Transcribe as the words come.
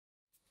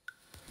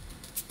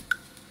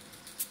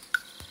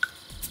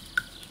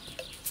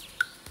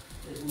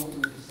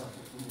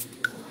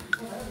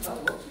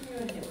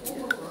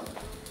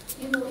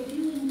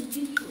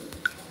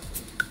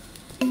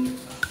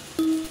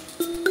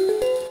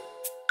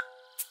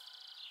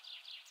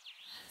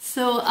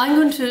So I'm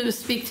going to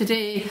speak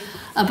today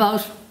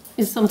about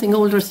is something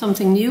old or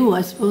something new,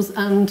 I suppose,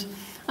 and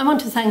I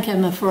want to thank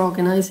Emma for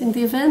organising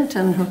the event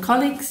and her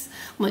colleagues,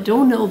 whom I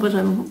don't know, but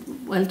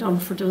I'm well done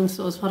for doing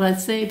so, is what I'd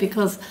say,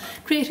 because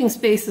creating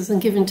spaces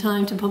and giving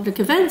time to public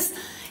events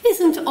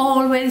isn't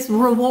always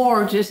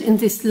rewarded in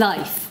this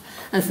life,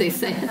 as they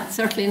say,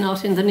 certainly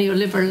not in the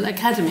Neoliberal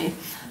Academy.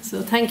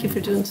 So thank you for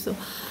doing so.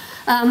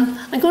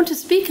 I'm going to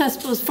speak, I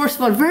suppose, first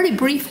of all, very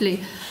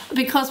briefly,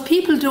 because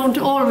people don't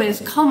always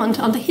comment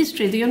on the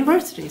history of the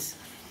universities.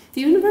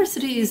 The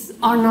universities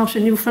are not a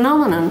new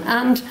phenomenon,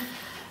 and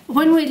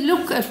when we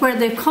look at where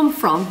they've come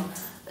from,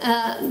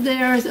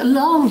 there's a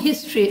long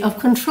history of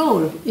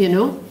control, you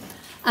know,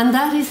 and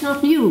that is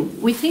not new.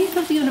 We think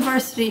of the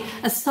university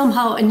as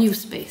somehow a new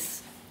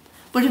space.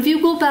 But if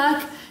you go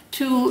back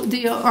to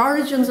the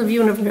origins of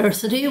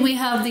university, we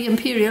have the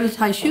Imperial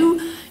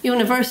Taishu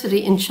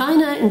University in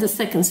China in the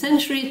 2nd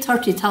century,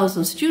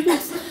 30,000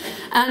 students,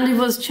 and it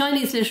was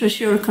Chinese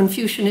literature,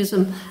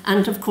 Confucianism,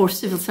 and of course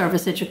civil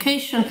service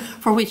education,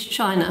 for which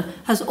China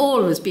has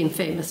always been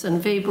famous,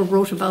 and Weber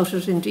wrote about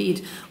it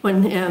indeed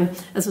when,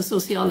 as a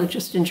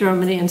sociologist in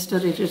Germany, and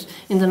studied it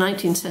in the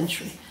 19th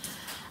century.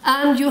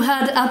 And you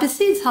had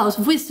Abbasid's House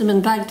of Wisdom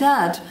in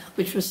Baghdad,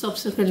 which was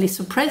subsequently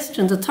suppressed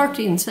in the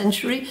 13th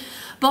century,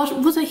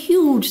 but was a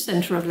huge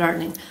centre of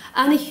learning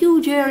and a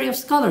huge area of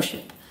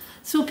scholarship.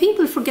 So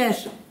people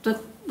forget that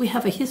we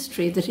have a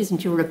history that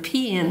isn't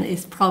European,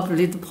 is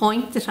probably the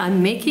point that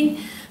I'm making,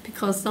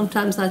 because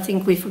sometimes I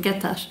think we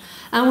forget that.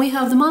 And we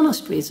have the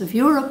monasteries of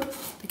Europe,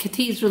 the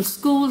cathedral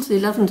schools,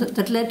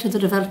 that led to the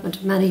development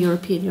of many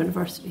European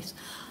universities.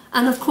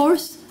 And of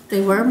course,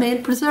 they were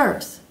made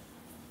preserves.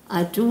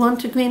 I do want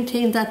to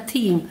maintain that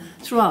theme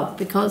throughout,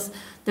 because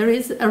there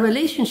is a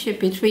relationship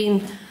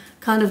between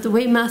kind of the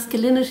way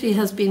masculinity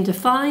has been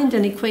defined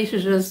and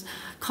equated, as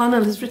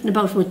Connell has written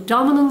about, with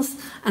dominance,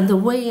 and the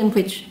way in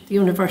which the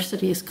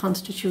university is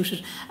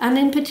constituted, and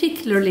in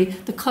particularly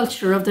the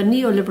culture of the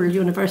Neoliberal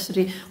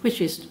University, which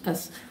is,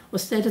 as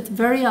was said at the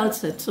very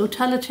outset, so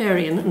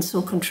totalitarian and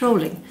so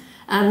controlling,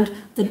 and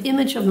the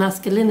image of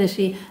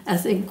masculinity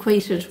as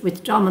equated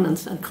with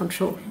dominance and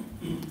control.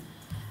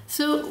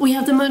 So we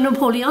have the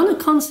Napoleonic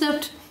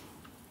concept,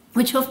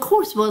 which of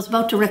course was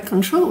about direct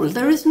control.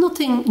 There is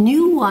nothing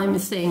new, I'm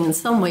saying, in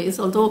some ways,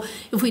 although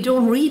if we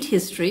don't read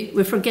history,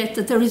 we forget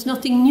that there is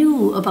nothing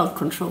new about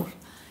control.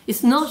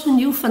 It's not a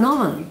new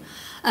phenomenon.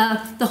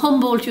 The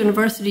Humboldt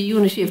University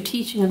unity of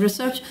teaching and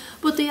research,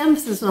 but the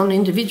emphasis on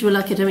individual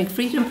academic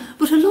freedom,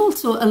 but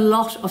also a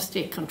lot of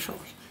state control.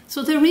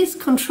 So there is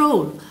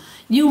control.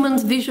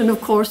 Newman's vision,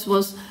 of course,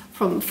 was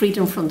from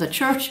freedom from the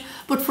church,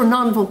 but for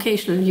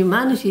non-vocational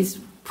humanities,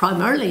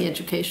 primarily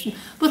education,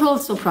 but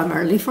also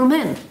primarily for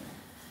men.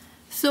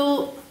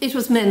 So it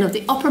was men of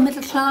the upper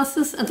middle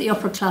classes and the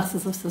upper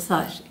classes of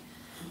society.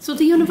 So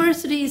the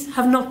universities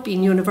have not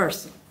been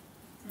universal.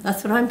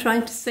 That's what I'm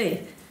trying to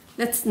say.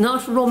 Let's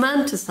not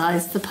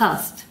romanticize the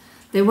past.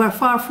 They were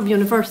far from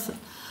universal.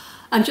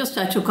 And just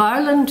I took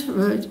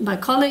Ireland, my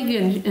colleague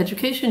in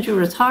education,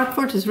 Judith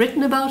Hartford, has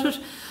written about it.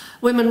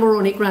 Women were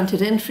only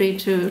granted entry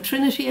to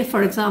Trinity,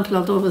 for example,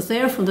 although it was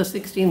there from the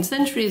 16th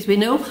century, as we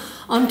know,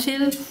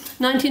 until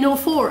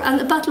 1904. And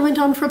the battle went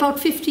on for about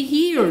 50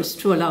 years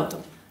to allow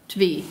them to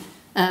be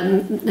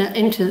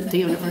into the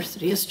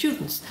university as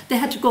students. They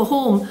had to go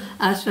home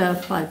at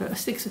 5 or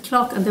 6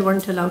 o'clock, and they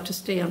weren't allowed to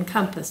stay on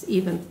campus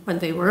even when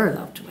they were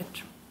allowed to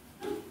enter.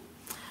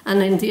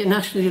 And in the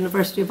National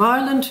University of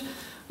Ireland,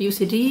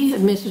 UCD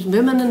admitted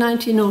women in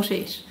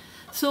 1908.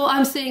 So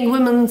I'm saying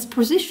women's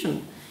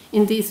position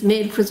in these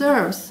made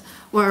preserves,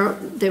 where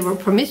they were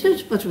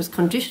permitted, but it was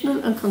conditional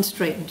and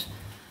constrained.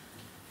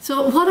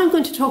 So what I'm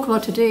going to talk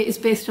about today is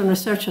based on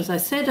research, as I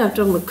said, I've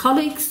done with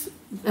colleagues,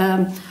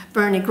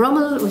 Bernie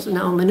Grummel, who's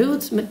now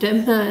Manoods,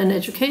 Demna in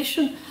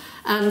education,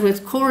 and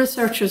with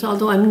co-researchers,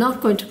 although I'm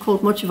not going to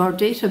quote much of our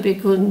data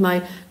because in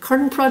my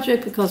current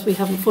project, because we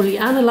haven't fully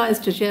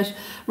analysed it yet,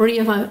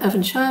 Maria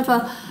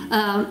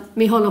Ivancheva,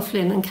 Michal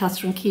O'Flynn and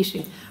Catherine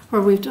Keating,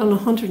 where we've done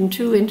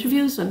 102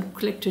 interviews and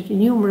collected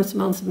numerous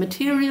amounts of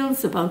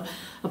materials about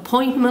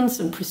appointments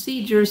and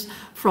procedures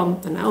from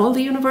all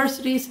the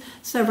universities,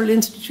 several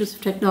institutes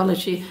of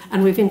technology,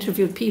 and we've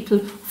interviewed people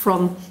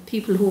from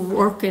people who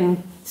work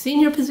in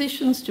senior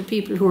positions to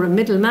people who are in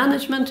middle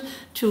management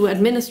to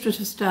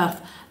administrative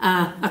staff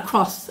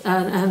across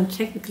and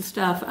technical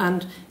staff,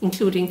 and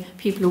including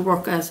people who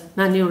work as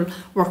manual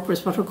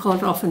workers, what are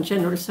called often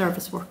general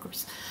service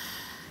workers.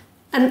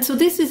 And so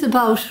this is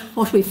about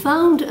what we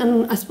found,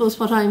 and I suppose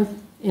what I'm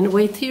in a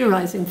way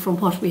theorising from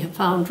what we have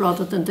found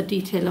rather than the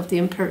detail of the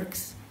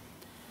empirics.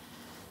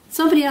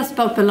 Somebody asked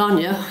about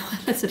Bologna,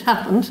 as it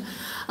happened.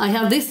 I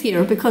have this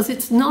here because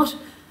it's not,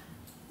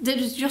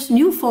 there's just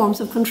new forms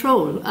of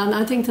control, and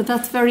I think that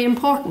that's very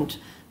important.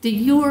 The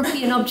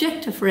European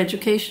objective for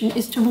education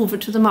is to move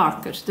it to the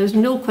market. There's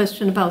no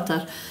question about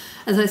that.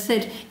 As I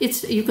said,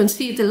 you can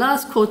see the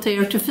last quote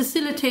there, to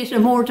facilitate a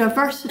more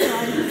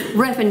diversified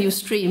revenue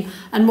stream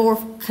and more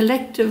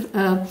collective,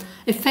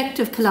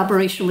 effective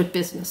collaboration with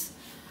business,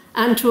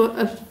 and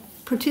to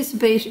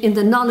participate in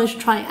the knowledge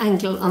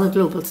triangle on a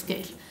global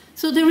scale.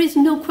 So there is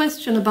no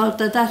question about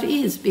that. That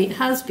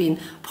has been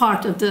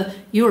part of the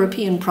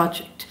European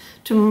project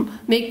to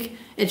make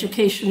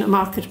education a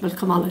marketable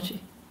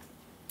commodity.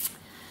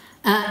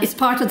 It's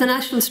part of the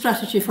National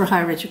Strategy for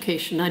Higher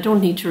Education. I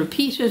don't need to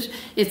repeat it.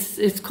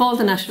 It's called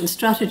the National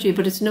Strategy,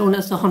 but it's known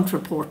as the Hunt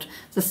Report.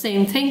 It's the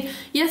same thing.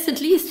 Yes,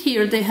 at least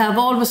here they have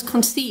always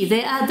conceived.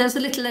 There's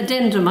a little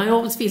addendum. I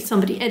always feel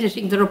somebody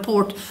editing the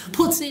report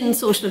puts in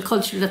social and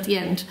cultural at the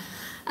end,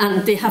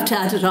 and they have to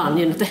add it on.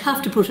 They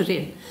have to put it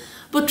in.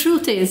 But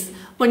truth is,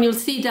 when you'll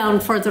see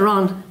down further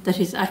on, that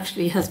it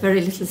actually has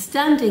very little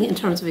standing in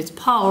terms of its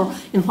power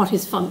in what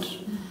is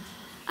funded.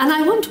 And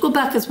I want to go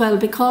back as well,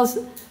 because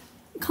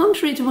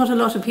contrary to what a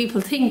lot of people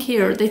think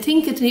here, they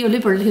think that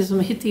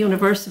neoliberalism hit the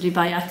university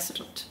by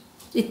accident.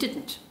 It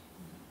didn't.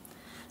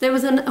 There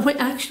was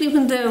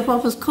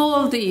what was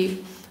called the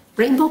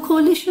Rainbow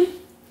Coalition,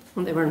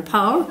 when they were in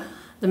power,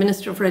 the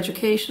Minister for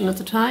Education at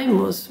the time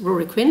was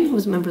Rory Quinn, who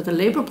was a member of the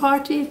Labour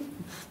Party.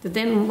 The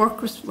then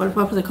workers, what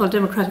were they called,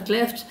 Democratic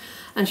Left,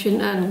 and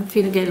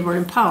Fine Gael were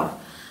in power.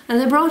 And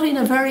they brought in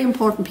a very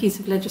important piece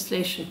of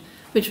legislation,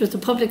 which was the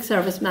Public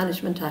Service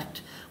Management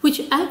Act,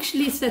 which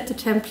actually set the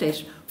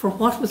template for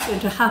what was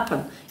going to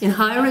happen in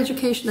higher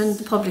education and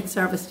the public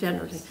service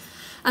generally.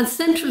 And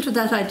central to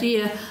that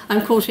idea,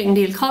 I'm quoting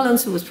Neil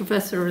Collins, who was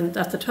professor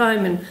at the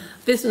time in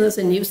business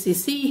in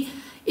UCC,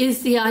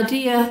 is the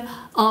idea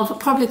of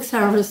public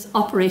service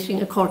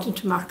operating according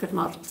to market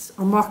models,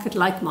 or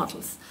market-like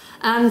models.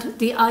 And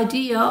the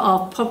idea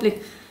of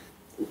public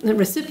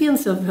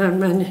recipients of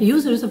and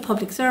users of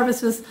public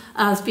services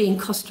as being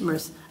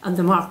customers and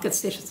the market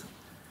citizen.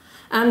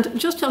 And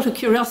just out of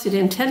curiosity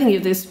in telling you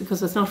this,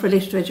 because it's not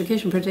related to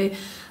education per se,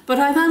 but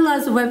I've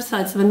analysed the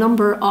websites of a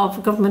number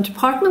of government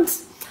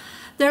departments.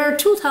 There are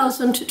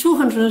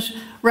 2,200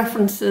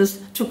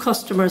 references to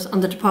customers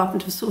on the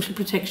Department of Social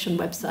Protection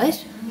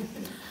website.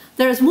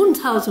 There's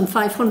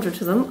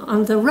 1,500 of them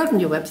on the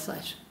Revenue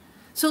website.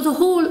 So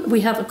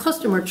we have a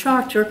customer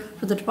charter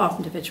for the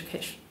Department of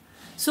Education.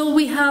 So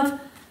we have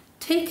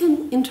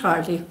taken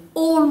entirely,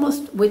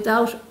 almost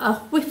without a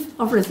whiff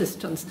of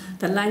resistance,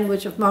 the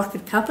language of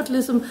market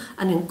capitalism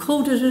and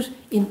encoded it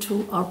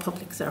into our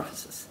public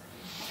services.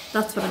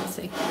 That's what I'm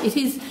saying. It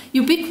is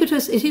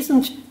ubiquitous. It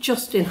isn't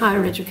just in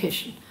higher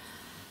education.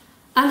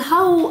 And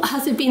how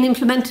has it been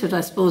implemented,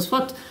 I suppose?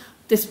 What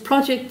this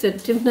project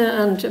that Divna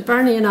and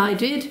Bernie and I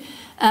did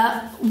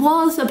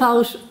was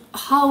about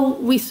how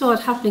we saw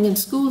it happening in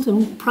schools,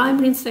 in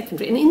primary and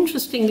secondary. And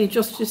interestingly,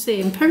 just to say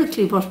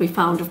empirically, what we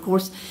found, of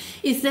course,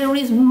 is there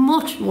is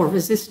much more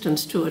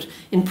resistance to it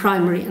in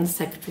primary and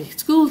secondary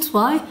schools.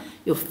 Why?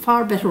 You have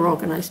far better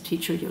organised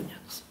teacher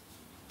unions.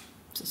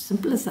 It's as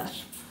simple as that.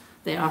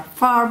 They are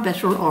far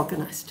better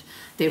organised.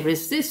 They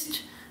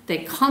resist, they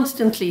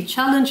constantly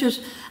challenge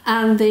it,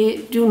 and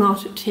they do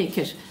not take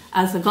it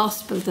as a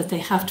gospel that they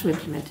have to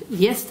implement it.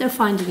 Yes, they're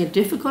finding it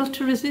difficult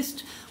to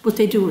resist, but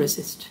they do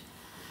resist.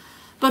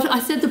 But I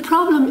said the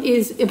problem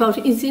is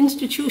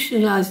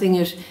institutionalising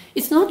it.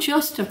 It's not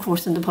just, of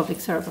course, in the public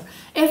sector.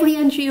 Every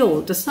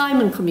NGO, the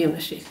Simon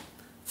community,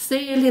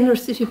 Sale Inner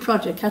City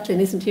Project,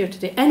 Kathleen isn't here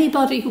today,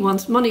 anybody who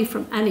wants money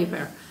from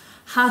anywhere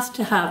has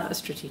to have a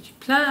strategic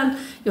plan,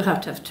 you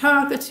have to have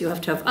targets, you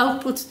have to have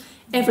outputs,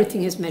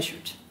 everything is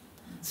measured.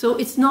 So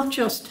it's not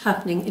just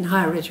happening in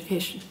higher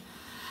education.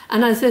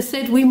 And as I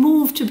said, we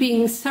move to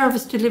being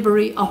service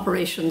delivery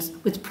operations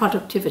with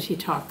productivity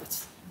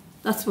targets.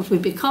 That's what we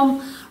become,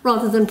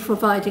 rather than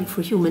providing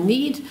for human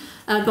need,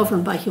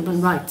 governed by human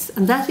rights.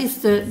 And that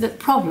is the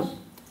problem.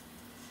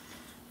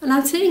 And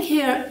I'm saying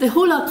here, the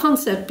whole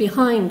concept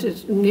behind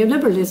it,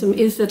 neoliberalism,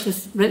 is that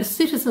the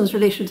citizen's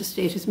relation to the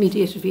state is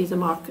mediated via the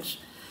market.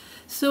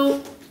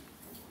 So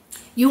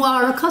you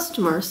are a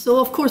customer, so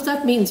of course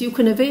that means you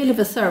can avail of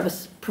a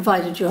service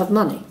provided you have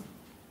money.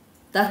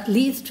 That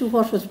leads to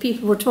what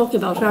people were talking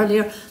about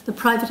earlier, the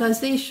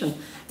privatisation,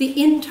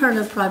 the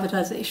internal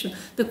privatisation,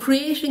 the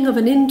creating of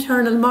an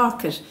internal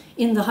market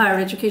in the higher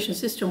education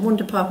system. One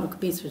department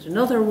competes with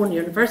another, one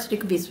university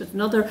competes with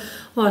another.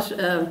 What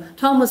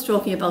Tom was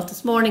talking about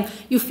this morning,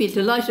 you feel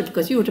delighted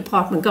because your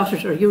department got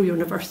it, or your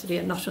university,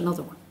 and not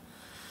another one.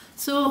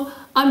 So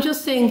I'm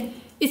just saying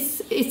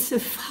it's a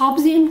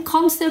Hobbesian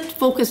concept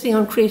focusing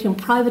on creating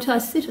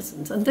privatised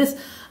citizens. And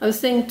this, I was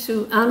saying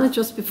to Anna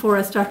just before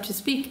I start to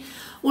speak,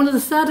 one of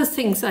the saddest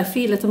things I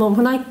feel at the moment,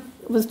 when I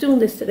was doing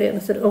this today and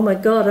I said, oh my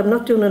God, I'm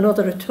not doing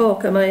another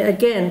talk, am I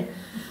again?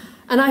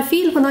 And I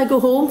feel when I go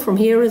home from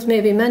here, as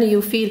maybe many of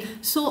you feel,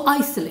 so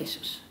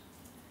isolated.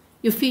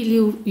 You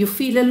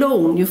feel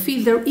alone, you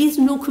feel there is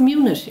no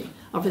community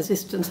of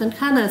resistance. And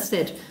Hannah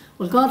said,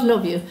 well, God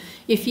love you,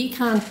 if ye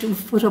can't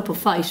put up a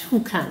fight,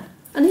 who can?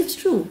 And it's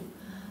true.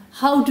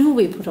 How do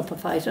we put up a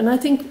fight? And I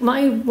think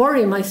my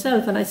worry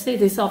myself, and I say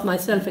this of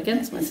myself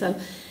against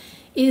myself,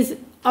 is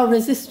our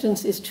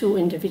resistance is too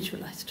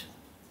individualised.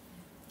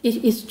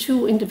 It is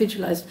too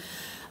individualised.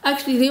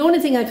 Actually, the only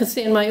thing I could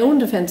say in my own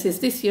defence is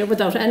this year,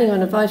 without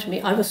anyone inviting me,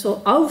 I was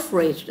so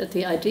outraged at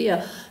the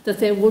idea that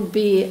there would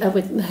be,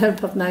 with the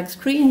help of Max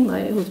Crean,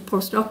 who's a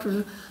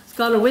postdoctoral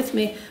scholar with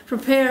me,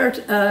 prepared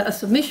a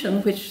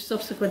submission which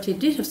subsequently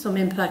did have some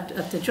impact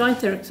at the Joint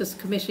Directors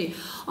Committee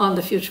on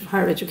the future of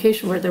higher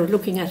education, where they were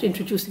looking at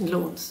introducing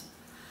loans.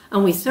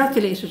 And we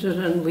circulated it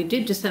and we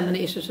did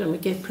disseminate it and we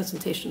gave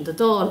presentation to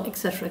the Dáil,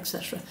 etc.,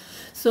 etc.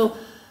 So,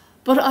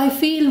 but I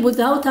feel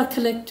without that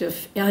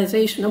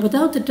collectivisation and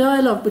without the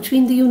dialogue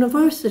between the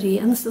university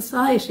and the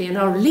society and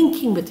our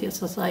linking with the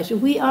society,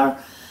 we're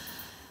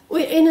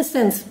in a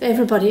sense,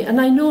 everybody, and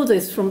I know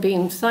this from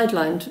being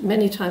sidelined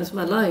many times in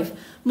my life,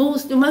 no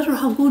matter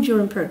how good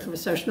your empirical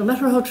research, no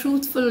matter how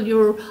truthful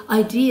your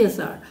ideas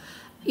are,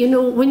 you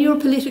know, when you're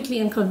politically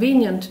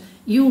inconvenient,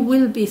 you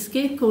will be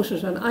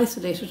scapegoated and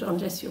isolated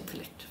unless you're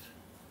collective.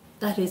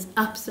 That is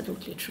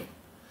absolutely true.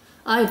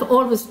 I've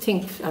always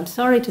think, I'm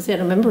sorry to say,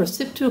 I'm a member of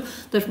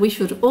SIPTU, that we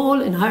should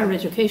all in higher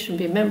education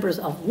be members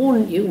of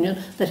one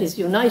union that is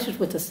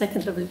united with the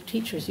second level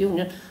teachers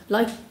union,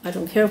 like, I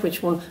don't care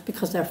which one,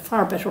 because they're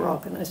far better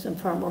organised and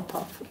far more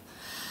powerful.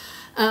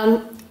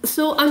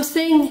 So I'm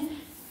saying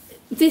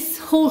this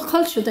whole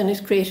culture then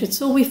is created,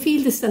 so we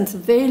feel this sense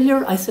of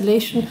failure,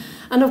 isolation,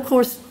 and of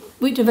course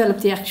we develop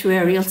the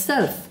actuarial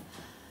self.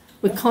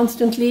 We're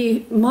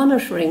constantly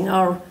monitoring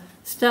our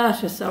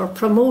status, our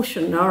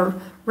promotion, our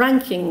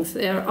rankings,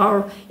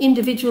 our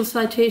individual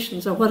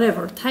citations or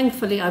whatever.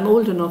 Thankfully, I'm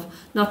old enough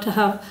not to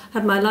have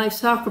had my life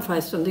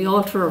sacrificed on the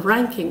altar of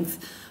rankings,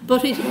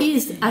 but it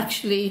is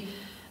actually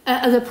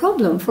a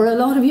problem for a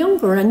lot of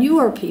younger and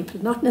newer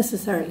people, not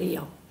necessarily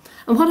young.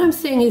 And what I'm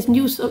saying is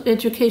new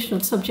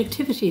educational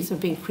subjectivities are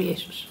being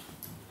created.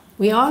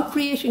 We are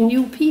creating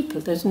new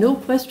people, there's no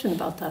question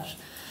about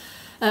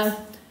that.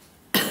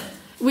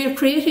 We are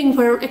creating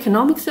where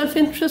economic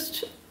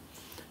self-interest,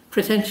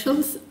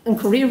 credentials and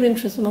career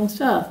interests among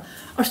staff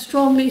are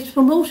strongly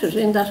promoted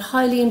in that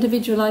highly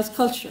individualised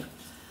culture.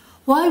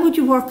 Why would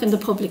you work in the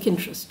public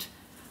interest?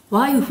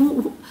 Why?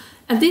 Who?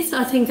 And this,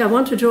 I think, I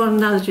want to draw an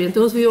analogy, and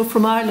those of you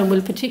from Ireland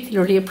will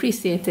particularly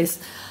appreciate this.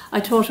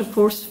 I taught, of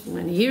course, for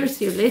many years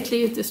here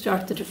lately to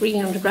start the degree,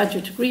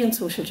 undergraduate degree in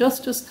social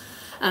justice,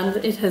 and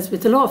it has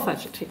with the law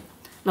faculty.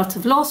 Lots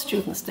of law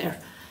students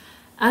there.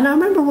 And I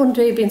remember one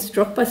day being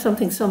struck by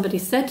something somebody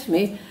said to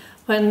me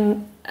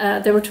when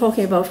they were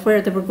talking about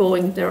where they were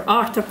going. They're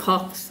Arthur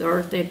Cox,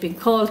 or they'd been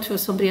called to,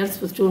 somebody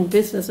else was doing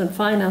business and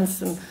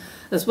finance and,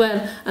 as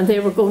well, and they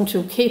were going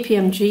to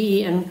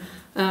KPMG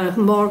and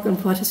Morgan,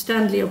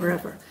 Stanley or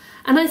wherever.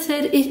 And I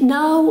said, it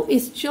now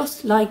is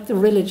just like the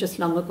religious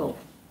long ago.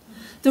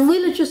 The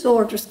religious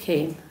orders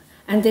came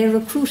and they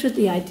recruited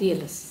the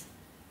idealists.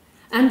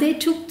 And they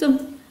took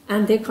them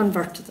and they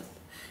converted them.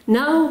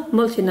 Now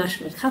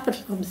multinational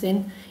capital comes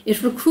in,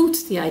 it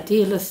recruits the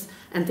idealists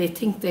and they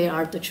think they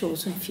are the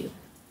chosen few.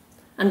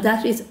 And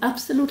that is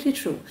absolutely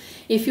true.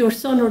 If your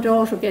son or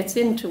daughter gets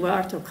into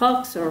Arthur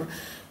Cox or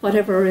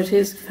whatever it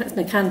is,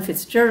 McCann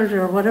Fitzgerald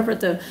or whatever,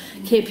 the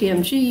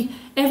KPMG,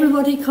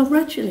 everybody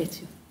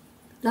congratulates you.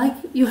 Like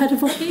you had a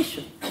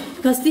vocation.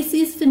 Because this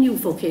is the new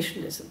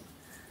vocationalism.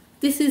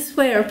 This is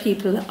where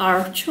people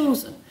are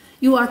chosen.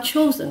 You are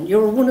chosen.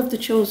 You're one of the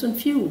chosen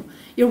few.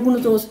 You're one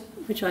of those,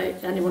 which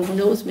anyone who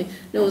knows me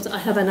knows I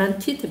have an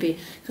antipathy,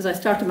 because I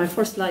started my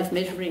first life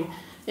measuring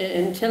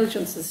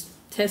intelligence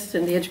tests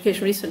in the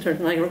Education Research Centre,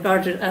 and I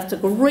regard it as the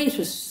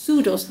greatest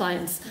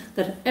pseudoscience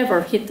that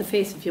ever hit the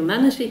face of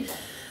humanity.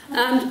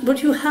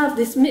 But you have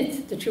this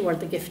myth that you are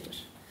the gifted.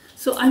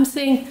 So I'm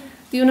saying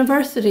the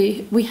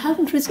university, we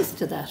haven't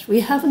resisted that. We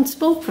haven't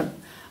spoken.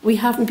 We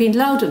haven't been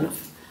loud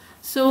enough.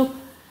 So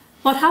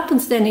what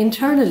happens then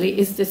internally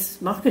is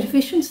this market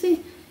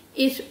efficiency.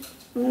 It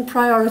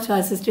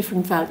prioritises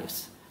different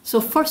values. So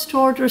first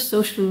order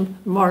social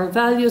moral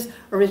values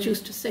are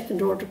reduced to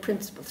second order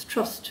principles.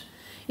 Trust,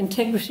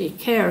 integrity,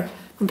 care,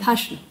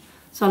 compassion,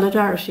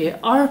 solidarity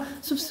are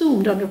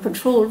subsumed under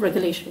control,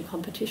 regulation and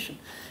competition.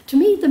 To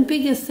me, the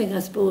biggest thing, I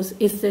suppose,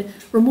 is the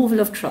removal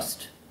of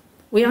trust.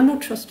 We are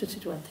not trusted to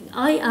do anything.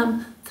 I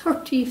am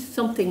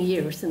 30-something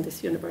years in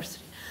this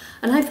university,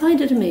 and I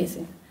find it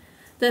amazing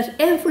that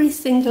every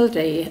single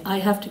day I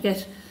have to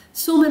get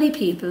so many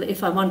people.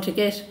 If I want to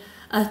get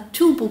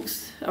 2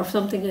 books or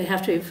something, I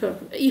have to, for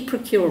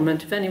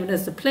e-procurement, if anyone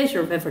has the pleasure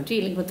of ever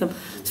dealing with them,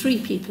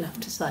 3 people have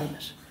to sign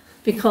it,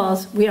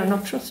 because we are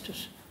not trusted.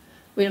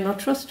 We are not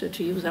trusted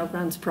to use our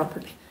grants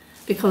properly,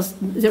 because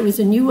there is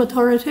a new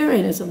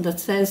authoritarianism that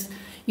says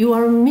you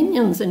are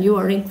minions and you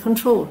are in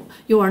control.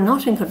 You are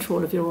not in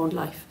control of your own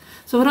life.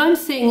 So what I'm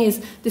saying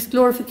is this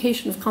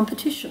glorification of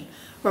competition,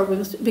 where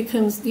it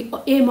becomes the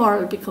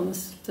amoral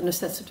becomes the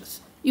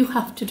necessitous. You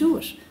have to do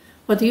it,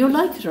 whether you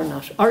like it or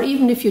not, or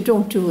even if you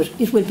don't do it,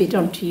 it will be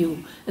done to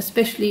you,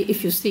 especially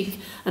if you seek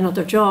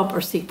another job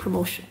or seek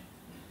promotion.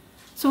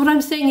 So what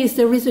I'm saying is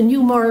there is a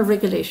new moral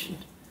regulation.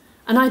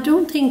 And I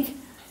don't think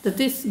that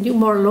this new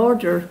moral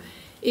order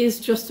is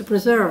just the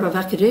preserve of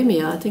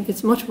academia. I think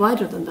it's much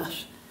wider than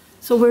that.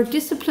 So we're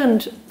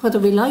disciplined, whether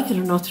we like it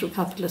or not, through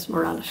capitalist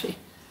morality.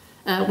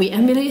 We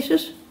emulate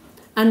it,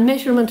 and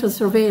measurement and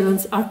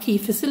surveillance are key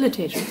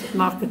facilitators of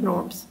market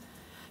norms,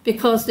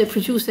 because they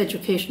produce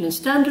education in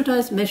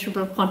standardised,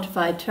 measurable,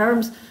 quantified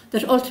terms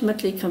that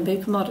ultimately can be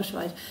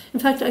commodified. In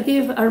fact, I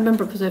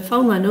remember, because I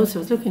found my notes, I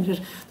was looking at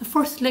it, the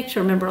first lecture,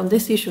 I remember, on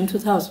this issue in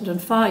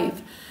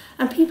 2005,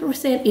 and people were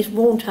saying it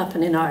won't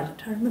happen in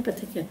Ireland. I remember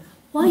thinking,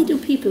 why do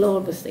people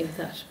always think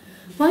that?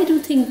 Why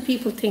do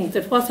people think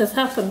that what has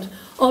happened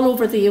all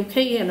over the UK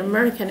and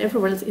America and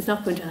everywhere else is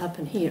not going to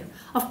happen here?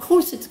 Of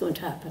course it's going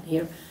to happen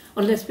here,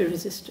 unless we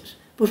resist it.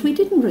 But we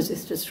didn't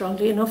resist it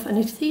strongly enough, and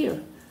it's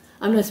here.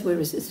 Unless we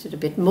resist it a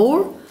bit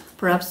more,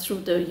 perhaps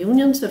through the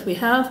unions that we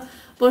have,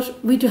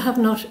 but we have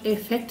not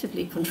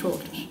effectively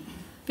controlled it.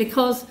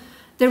 Because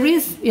there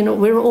is,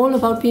 we're all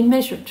about being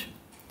measured.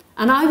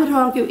 And I would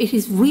argue it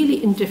is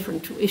really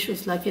indifferent to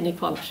issues like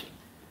inequality.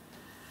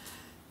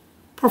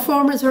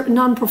 Performers or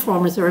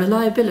non-performers are a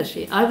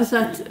liability. I was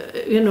at,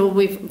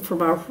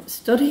 from our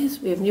studies,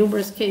 we have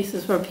numerous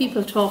cases where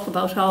people talk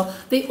about how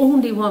they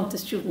only want the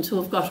students who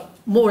have got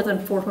more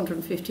than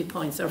 450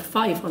 points or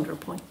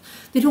 500 points.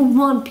 They don't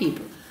want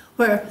people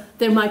where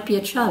there might be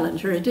a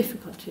challenge or a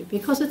difficulty,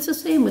 because it's the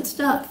same with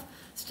staff.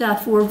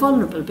 Staff who are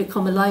vulnerable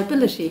become a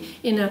liability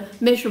in a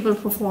measurable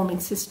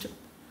performing system.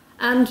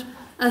 And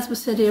as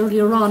was said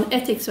earlier on,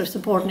 ethics are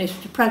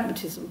subordinated to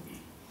pragmatism.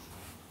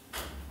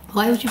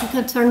 Why would you be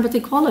concerned with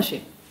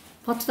equality?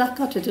 What's that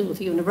got to do with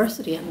the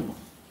university anymore?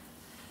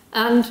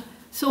 And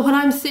so what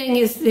I'm saying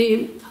is,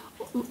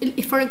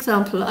 for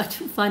example, I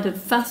find it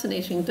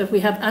fascinating that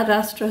we have ad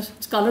astra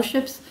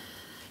scholarships,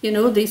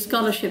 these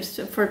scholarships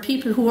for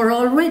people who are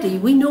already,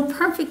 we know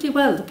perfectly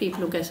well the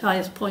people who get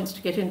highest points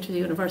to get into the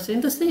university.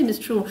 And the same is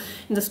true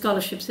in the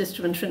scholarship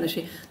system in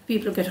Trinity. The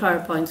people who get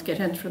higher points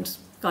get entrance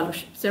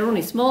scholarships. They're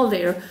only small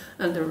there,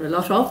 and there are a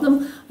lot of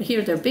them.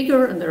 Here they're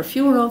bigger, and there are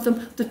fewer of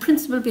them. The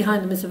principle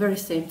behind them is the very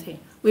same thing.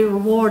 We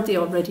reward the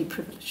already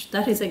privileged.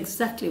 That is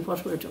exactly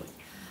what we're doing.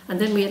 And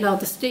then we allow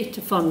the state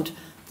to fund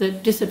the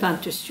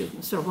disadvantaged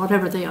students, or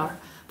whatever they are.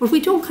 But we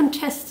don't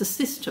contest the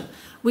system.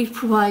 We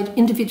provide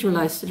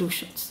individualised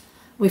solutions.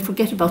 We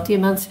forget about the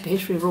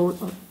emancipatory role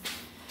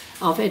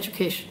of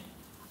education.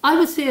 I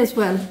would say as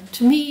well,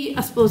 to me,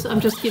 I suppose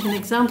I'm just giving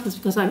examples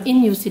because I'm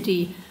in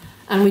UCD,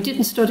 and we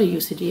didn't study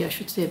UCD, I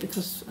should say,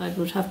 because I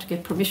would have to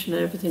get permission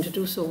and everything to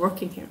do so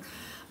working here.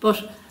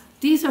 But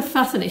these are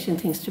fascinating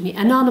things to me.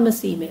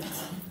 Anonymous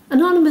emails.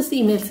 Anonymous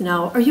emails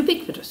now are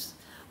ubiquitous.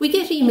 We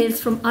get emails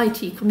from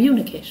IT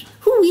Communicate.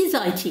 Who is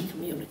IT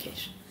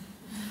Communicate?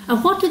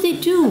 And what do they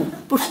do?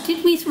 But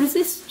did we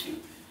resist?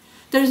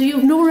 You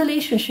have no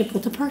relationship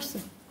with the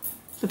person.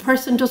 The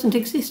person doesn't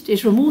exist.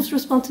 It removes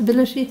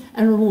responsibility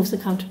and removes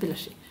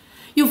accountability.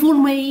 You have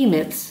one-way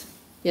emails,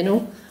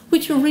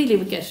 which you really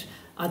would get.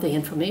 Are they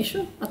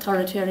information,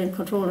 authoritarian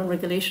control and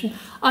regulation?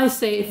 I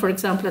say, for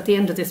example, at the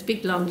end of this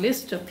big long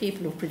list of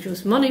people who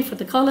produce money for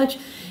the college,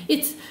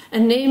 it's a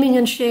naming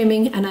and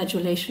shaming and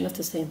adulation at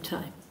the same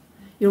time.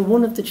 You're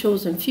one of the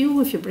chosen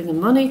few if you're bringing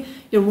money.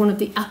 You're one of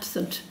the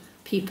absent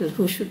people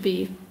who should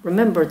be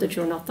remembered that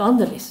you're not on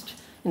the list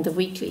in the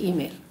weekly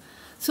email.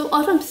 So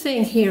what I'm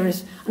saying here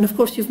is, and of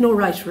course you've no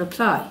right to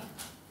reply.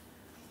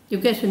 You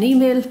get an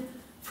email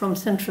from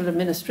central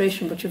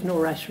administration, but you've no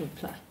right to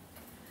reply.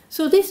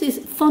 So this is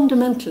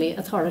fundamentally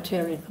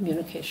authoritarian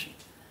communication.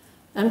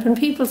 And when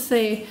people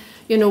say,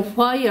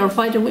 why or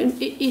why don't we,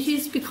 it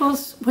is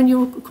because when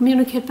you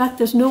communicate back,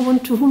 there's no one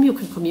to whom you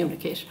can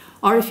communicate.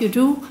 Or if you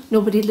do,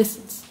 nobody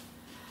listens.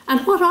 And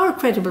what are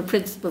credible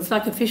principles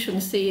like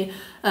efficiency,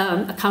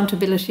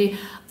 accountability,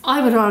 I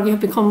would argue have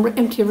become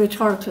empty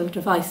rhetorical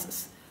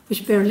devices,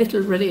 which bear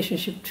little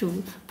relationship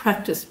to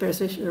practice,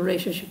 bears little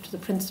relationship to the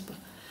principle.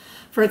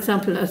 For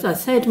example, as I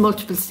said,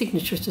 multiple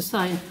signatures to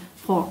sign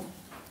form.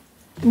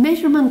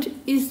 Measurement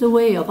is the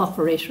way of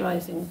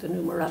operationalising the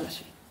new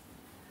morality.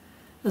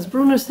 As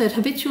Brunner said,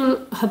 habitual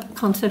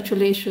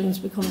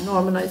conceptualizations become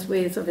normalised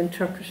ways of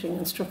interpreting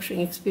and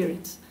structuring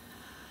experience.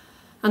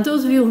 And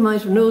those of you who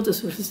might know the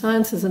social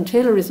sciences and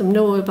Taylorism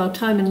know about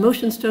time and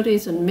motion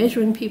studies and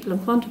measuring people and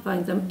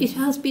quantifying them. It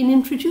has been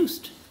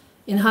introduced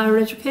in higher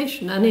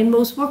education and in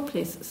most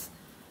workplaces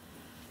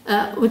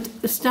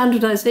with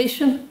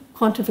standardisation,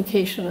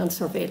 quantification and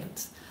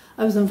surveillance.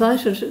 I was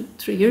invited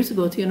 3 years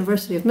ago to the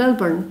University of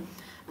Melbourne,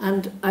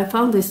 and I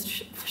found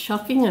this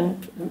shocking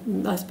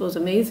and I suppose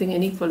amazing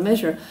in equal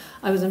measure.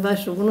 I was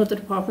invited to one of the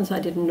departments. I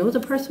didn't know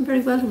the person very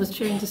well who was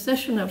chairing the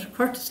session. Out of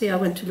courtesy, I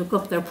went to look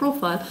up their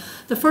profile.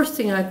 The first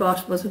thing I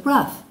got was a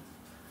graph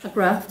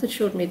that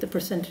showed me the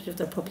percentage of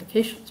their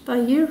publications by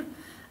year,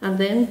 and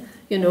then,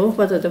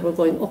 whether they were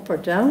going up or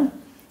down,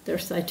 their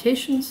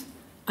citations.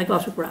 I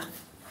got a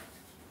graph,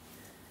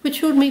 which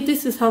showed me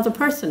this is how the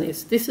person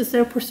is. This is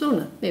their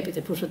persona. Maybe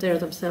they put it there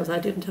themselves. I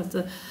didn't have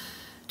the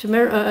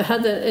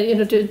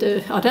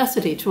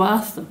audacity to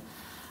ask them.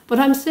 But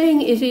I'm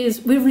saying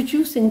we're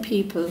reducing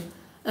people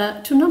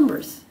to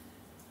numbers.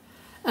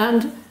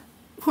 And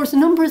of course,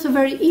 numbers are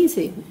very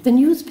easy. The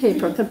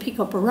newspaper can pick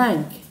up a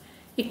rank.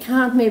 It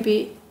can't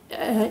maybe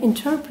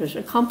interpret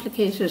a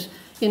complicated,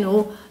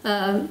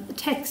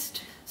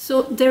 text.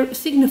 So they're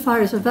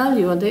signifiers of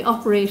value, and they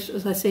operate,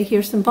 as I say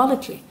here,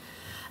 symbolically.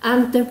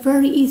 And they're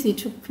very easy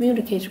to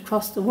communicate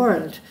across the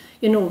world.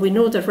 You know, we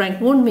know that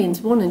rank 1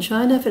 means 1 in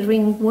China if it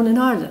rings 1 in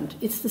Ireland.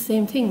 It's the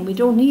same thing. We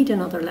don't need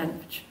another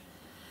language.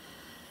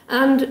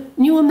 And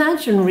new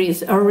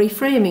imaginaries are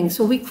reframing.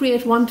 So we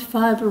create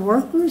quantifiable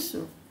workers,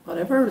 or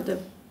whatever the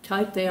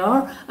type they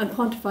are, and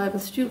quantifiable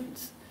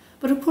students.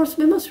 But of course,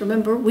 we must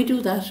remember we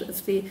do that,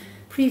 as the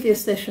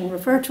previous session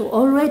referred to,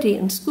 already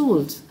in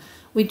schools.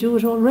 We do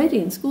it already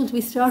in schools.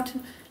 We start to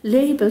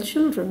label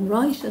children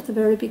right at the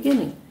very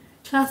beginning,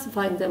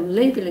 classifying them,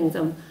 labeling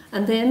them,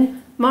 and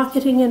then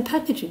marketing and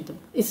packaging them.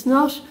 It's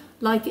not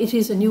like it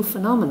is a new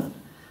phenomenon,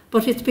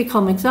 but it's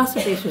become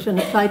exacerbated and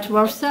applied to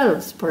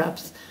ourselves,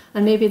 perhaps.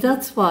 And maybe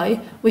that's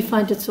why we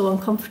find it so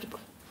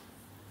uncomfortable.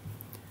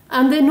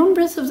 And the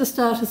numbers of the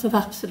status of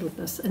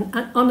absoluteness and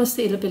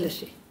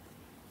unassailability.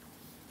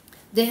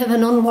 They have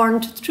an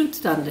unwarranted truth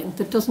standing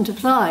that doesn't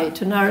apply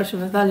to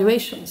narrative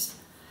evaluations.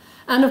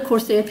 And of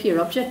course they appear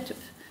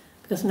objective,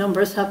 because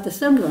numbers have the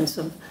semblance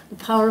of the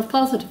power of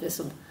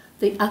positivism,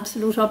 the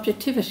absolute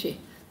objectivity,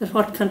 that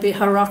what can be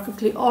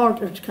hierarchically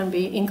ordered can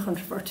be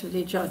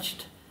incontrovertibly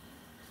judged.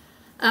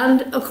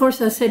 And of course,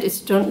 as I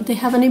said, they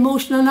have an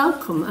emotional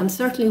outcome, and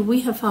certainly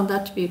we have found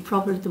that to be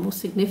probably the most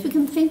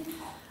significant thing,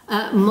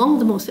 among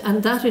the most,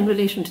 and that in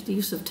relation to the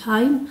use of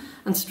time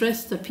and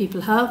stress that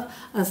people have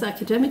as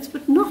academics,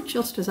 but not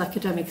just as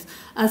academics,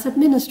 as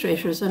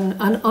administrators and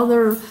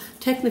other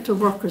technical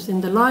workers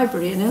in the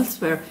library and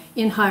elsewhere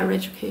in higher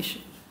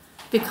education.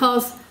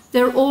 Because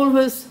they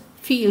always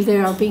feel they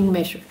are being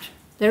measured.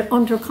 They're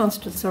under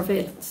constant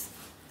surveillance.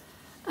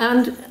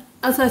 And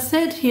as I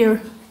said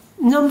here,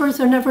 numbers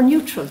are never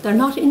neutral. They're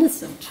not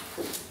innocent.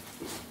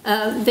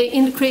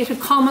 They create a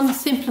common,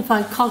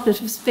 simplified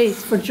cognitive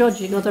space for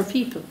judging other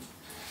people.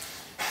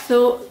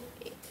 So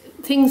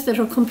things that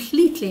are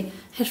completely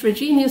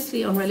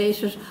heterogeneously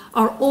unrelated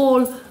are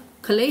all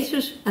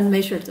collated and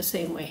measured the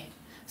same way.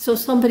 So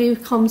somebody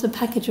becomes a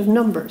package of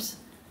numbers.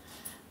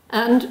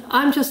 And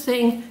I'm just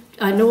saying,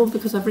 I know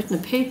because I've written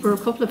a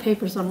couple of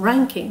papers on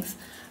rankings.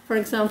 For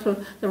example,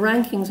 the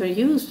rankings are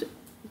used,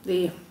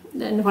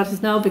 in what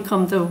has now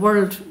become the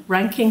world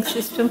ranking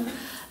system,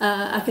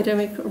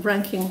 academic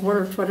ranking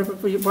world, whatever,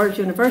 world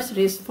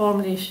universities,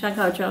 formerly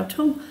Shanghai Jiao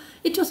Tong.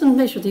 It doesn't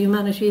measure the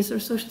humanities or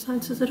social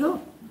sciences at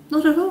all,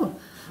 not at all.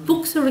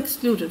 Books are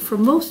excluded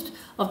from most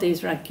of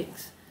these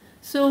rankings.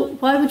 So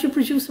why would you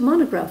produce a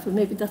monograph? Well,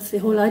 maybe that's the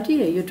whole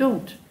idea, you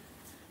don't.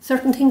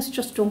 Certain things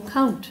just don't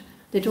count,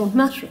 they don't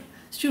matter.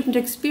 Student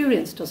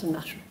experience doesn't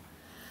matter.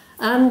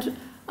 And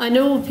I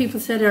know people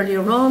said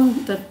earlier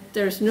on that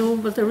there is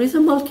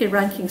a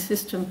multi-ranking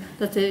system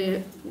that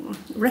the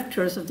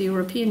rectors of the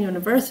European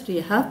University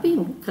have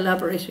been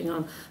collaborating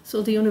on.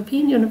 So the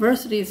European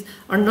universities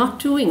are not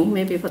doing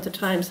maybe what the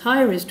Times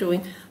Higher is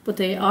doing, but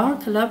they are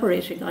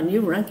collaborating on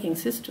new ranking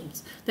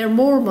systems. They're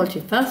more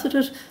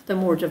multifaceted, they're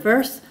more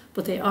diverse,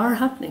 but they are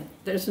happening.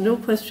 There's no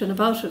question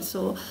about it.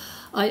 So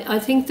I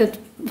think that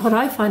what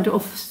I find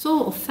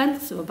so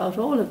offensive about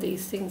all of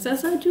these things,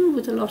 as I do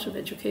with a lot of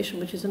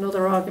education, which is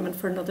another argument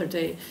for another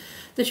day,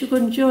 that you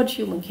can judge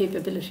human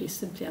capabilities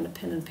simply on a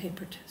pen and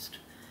paper test.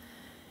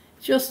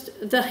 Just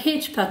the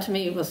HPAT to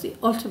me was the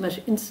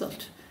ultimate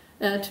insult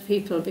to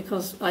people,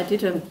 because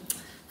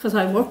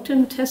I worked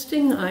in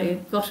testing, I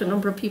got a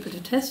number of people to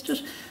test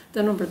it.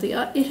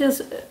 It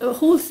has a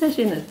whole set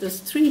in it. There's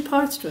 3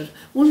 parts to it.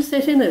 One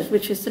set in it,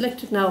 which is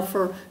selected now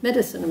for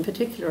medicine in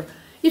particular.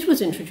 It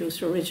was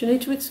introduced originally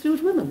to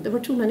exclude women. There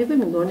were too many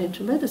women going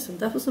into medicine.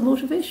 That was the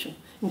motivation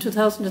in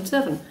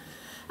 2007.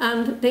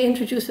 And they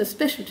introduced a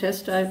special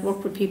test. I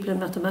worked with people in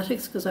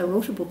mathematics because I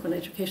wrote a book on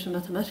educational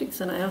mathematics,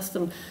 and I asked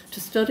them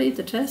to study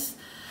the tests.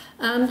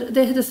 And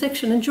they had a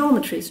section in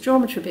geometry. It's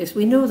geometry-based.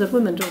 We know that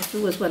women don't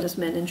do as well as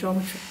men in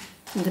geometry,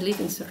 in the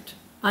Leaving Cert.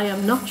 I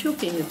am not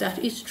joking you, that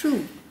is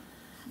true.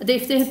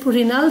 If they had put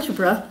in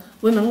algebra,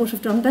 women would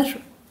have done better.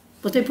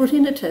 But they put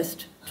in a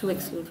test to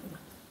exclude women.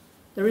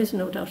 There is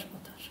no doubt about that.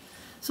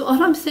 So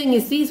what I'm saying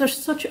is these are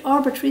such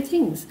arbitrary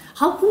things.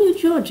 How can you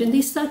judge in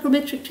these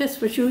psychometric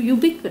tests which are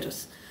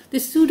ubiquitous,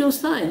 this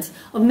pseudoscience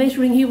of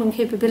measuring human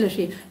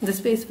capability in the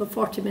space of a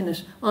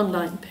 40-minute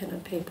online pen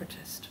and paper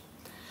test?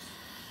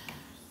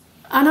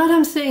 And what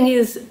I'm saying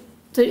is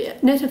the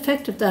net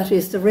effect of that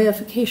is the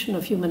reification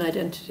of human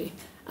identity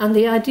and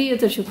the idea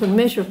that you can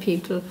measure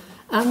people.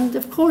 And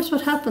of course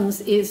what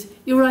happens is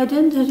your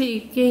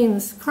identity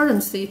gains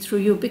currency through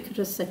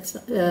ubiquitous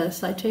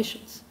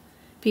citations.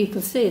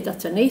 People say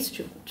that's an A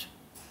student,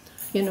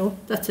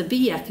 that's a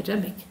B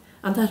academic.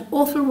 And that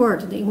awful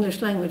word in the English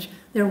language,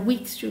 they're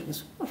weak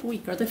students. What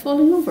weak? Are they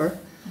falling over?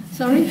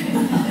 Sorry?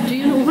 Do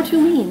you know what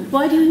you mean?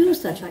 Why do you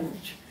use that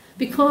language?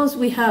 Because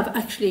we have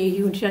actually a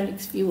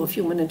eugenics view of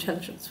human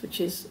intelligence,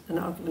 which is an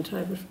argument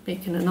I would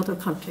make in another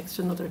context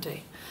another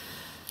day.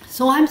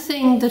 So I'm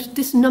saying that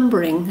this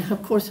numbering,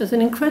 of course, has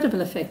an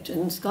incredible effect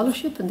in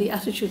scholarship and the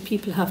attitude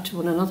people have to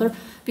one another,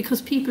 because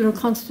people are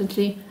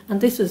constantly, and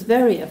this is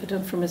very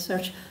evident from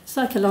research,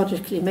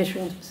 psychologically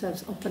measuring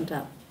themselves up and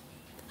down.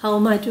 How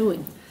am I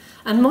doing?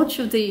 And much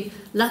of the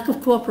lack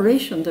of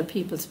cooperation that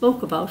people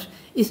spoke about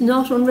is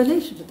not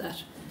unrelated to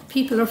that.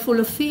 People are full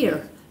of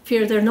fear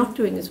they're not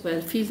doing as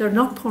well, feel they're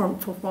not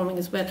performing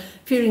as well,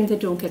 fearing they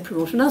don't get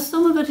promoted. Now,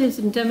 some of it is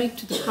endemic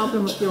to the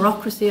problem of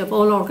bureaucracy of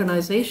all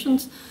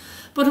organisations,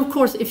 but of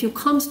course, if you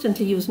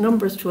constantly use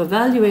numbers to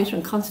evaluate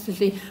and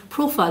constantly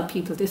profile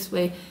people this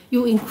way,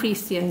 you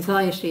increase the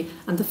anxiety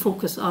and the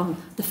focus on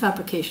the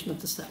fabrication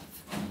of the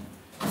self.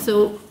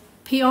 So,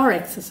 PR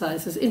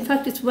exercises, in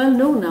fact, it's well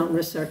known now in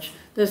research,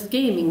 there's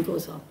gaming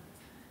goes on.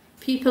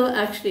 People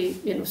actually,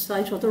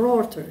 cite other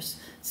authors,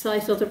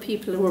 cite other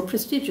people who are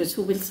prestigious,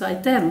 who will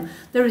cite them.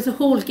 There is a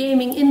whole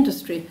gaming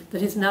industry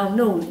that is now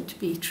known to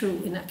be true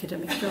in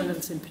academic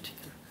journals in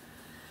particular.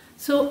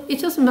 So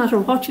it doesn't matter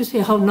what you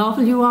say, how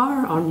novel you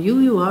are, or new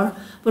you are,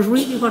 but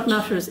really what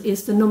matters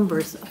is the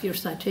numbers of your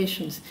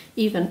citations,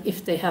 even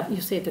if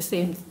you say the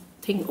same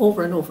thing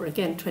over and over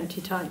again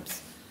 20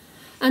 times.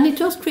 And it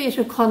does create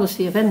a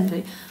quality of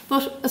envy.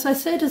 But as I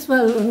said as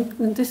well,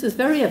 and this is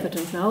very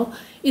evident now,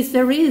 is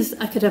there is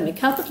academic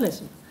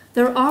capitalism.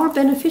 There are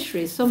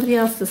beneficiaries. Somebody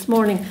asked this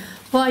morning,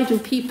 why do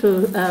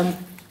people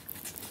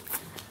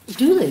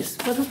do this?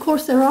 But of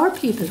course there are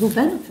people who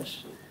benefit.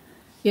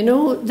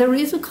 There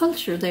is a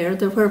culture there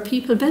where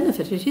people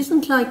benefit. It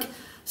isn't like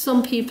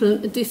some people,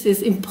 this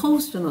is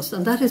imposed on us,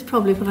 and that is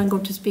probably what I'm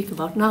going to speak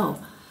about now.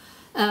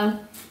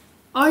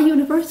 Our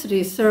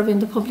universities serve in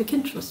the public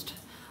interest.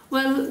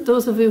 Well,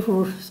 those of you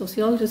who are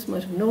sociologists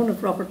might have known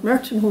of Robert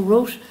Merton, who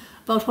wrote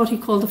about what he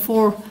called the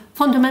 4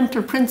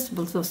 fundamental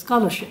principles of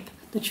scholarship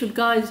that should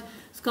guide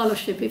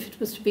scholarship if it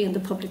was to be in the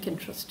public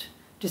interest.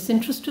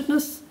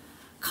 Disinterestedness,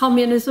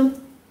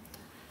 communism,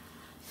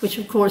 which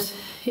of course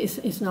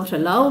is not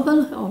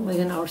allowable or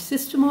within our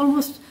system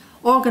almost,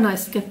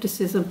 organised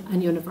scepticism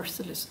and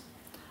universalism.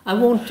 I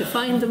won't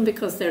define them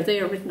because they're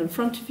there written in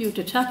front of you.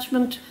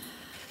 Detachment,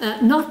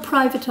 not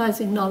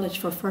privatising knowledge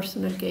for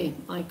personal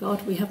gain. My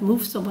God, we have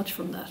moved so much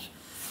from that.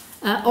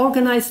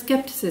 Organised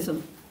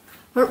scepticism,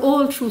 where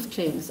all truth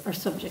claims are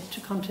subject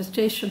to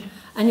contestation,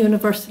 and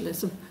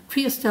universalism,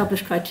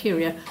 pre-established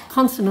criteria,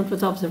 consonant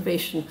with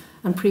observation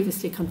and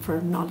previously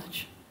confirmed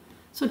knowledge.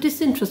 So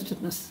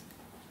disinterestedness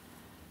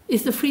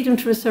is the freedom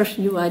to research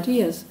new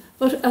ideas.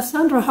 But as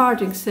Sandra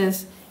Harding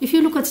says, if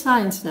you look at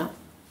science now,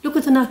 look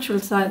at the natural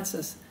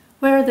sciences,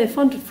 where are they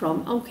funded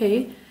from?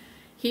 Okay,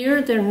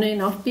 here they may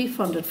not be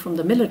funded from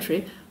the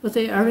military, but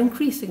they are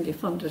increasingly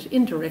funded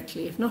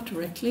indirectly, if not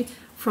directly,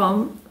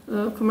 from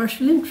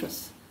commercial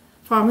interests,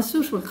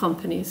 pharmaceutical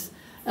companies,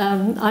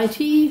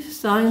 IT,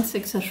 science,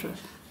 etc.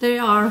 They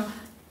are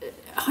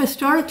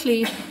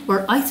historically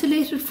were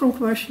isolated from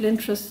commercial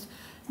interests.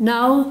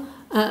 Now,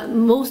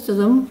 most of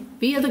them,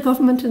 via the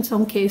government in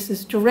some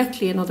cases,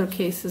 directly in other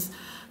cases,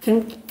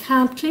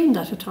 can't claim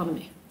that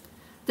autonomy.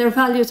 Their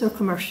values are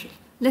commercial.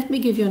 Let me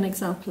give you an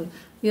example.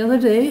 The other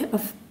day,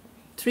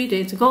 3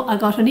 days ago, I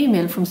got an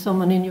email from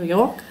someone in New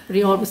York.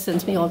 He always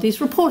sends me all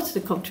these reports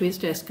that come to his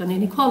desk on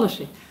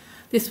inequality.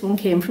 This one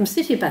came from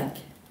Citibank.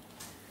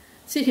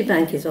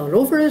 Citibank is all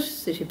over it.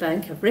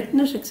 Citibank have written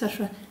it,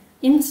 etc.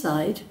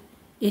 Inside,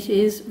 it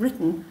is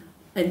written,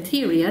 in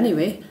theory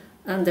anyway,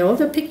 and all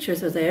the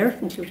pictures are there,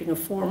 including a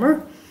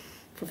former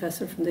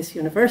professor from this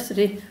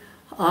university,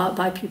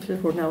 by people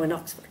who are now in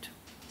Oxford.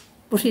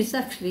 But it's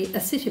actually a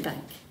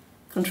Citibank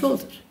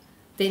controls it.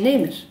 They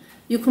name it.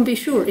 You can be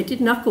sure it did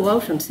not go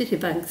out on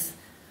Citibank's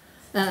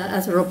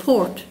as a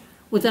report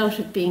without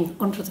it being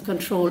under the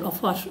control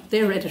of what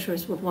their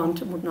editors would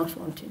want and would not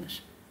want in it.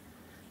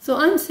 So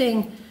I'm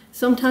saying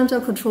sometimes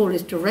our control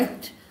is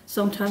direct,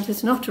 sometimes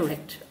it's not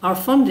direct. Our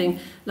funding,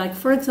 like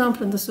for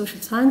example in the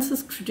social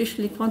sciences,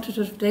 traditionally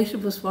quantitative data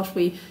was what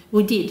we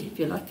did, if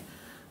you like.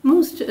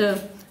 Most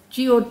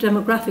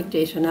geodemographic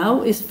data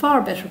now is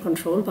far better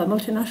controlled by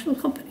multinational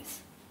companies.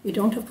 We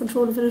don't have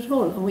control of it at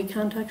all, and we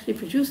can't actually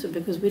produce it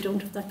because we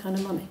don't have that kind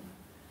of money.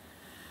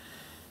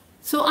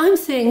 So I'm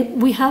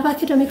saying we have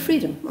academic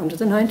freedom under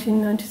the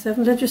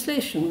 1997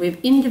 legislation. We have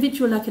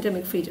individual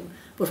academic freedom,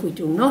 but we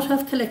do not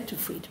have collective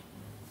freedom.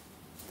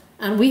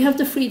 And we have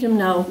the freedom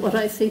now, what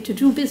I say, to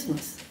do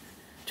business,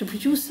 to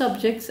produce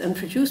subjects and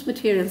produce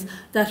materials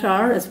that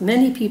are, as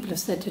many people have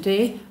said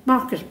today,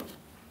 marketable.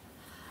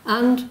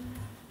 And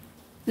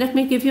let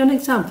me give you an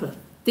example.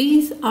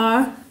 These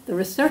are the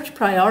research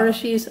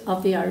priorities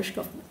of the Irish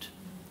government.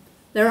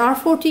 There are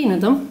 14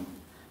 of them,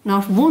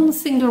 not one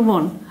single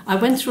one. I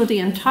went through the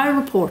entire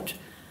report,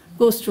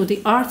 goes through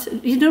the arts.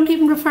 You don't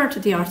even refer to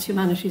the arts,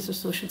 humanities or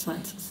social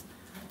sciences.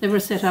 They were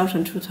set out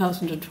in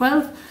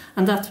 2012,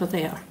 and that's what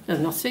they are.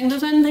 I'm not saying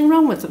there's anything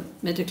wrong with them,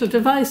 medical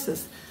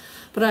devices,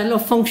 but I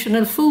love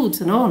functional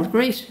foods and all,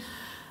 great.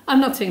 I'm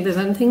not saying there's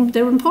anything,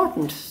 they're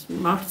important.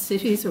 Smart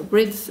cities or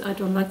grids, I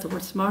don't like the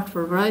word smart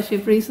for a variety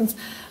of reasons.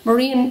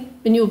 Marine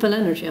renewable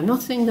energy, I'm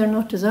not saying they're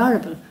not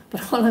desirable,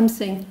 but all I'm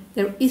saying,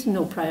 there is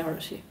no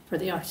priority for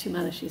the arts,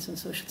 humanities and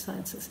social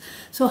sciences.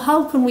 So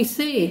how can we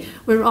say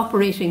we're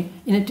operating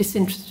in a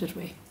disinterested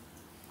way?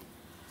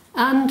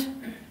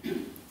 And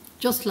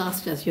just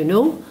last, as you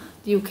know,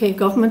 The UK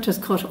government has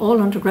cut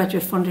all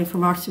undergraduate funding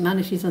from arts,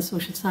 humanities and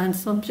social science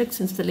subjects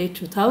since the late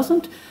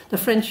 2000s. The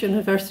French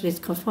universities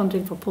cut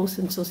funding for post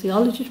and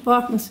sociology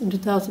departments in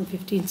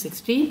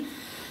 2015-16.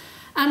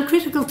 And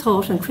critical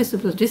thought and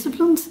critical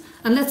disciplines,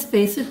 and let's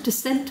face it,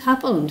 dissent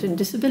happened in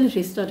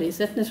disability studies,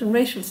 ethnic and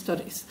racial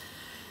studies,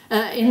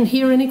 in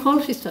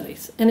inequality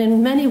studies, and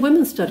in many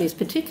women's studies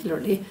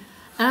particularly,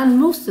 and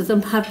most of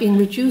them have been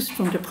reduced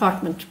from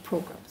department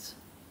programs.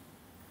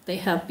 They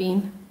have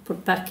been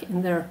put back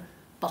in their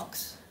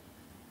box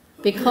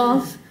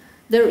because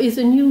there is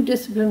a new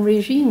discipline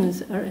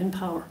regimes are in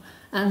power,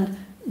 and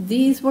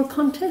these were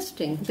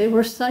contesting. They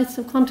were sites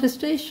of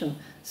contestation.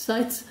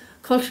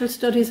 Cultural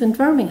studies in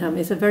Birmingham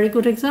is a very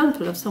good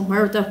example of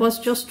somewhere that was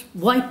just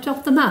wiped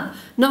off the map.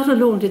 Not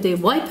alone did they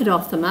wipe it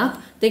off the map,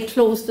 they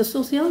closed the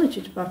sociology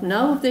department.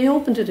 Now they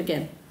opened it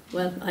again.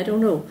 Well, I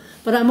don't know.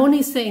 But I'm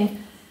only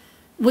saying,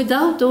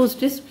 without those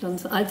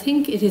disciplines, I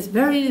think it is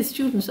the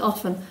students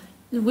often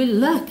will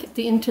lack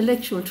the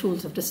intellectual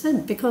tools of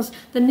dissent, because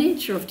the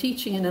nature of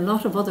teaching in a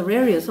lot of other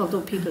areas, although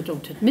people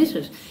don't admit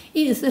it,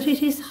 is that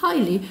it is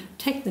highly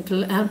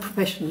technical and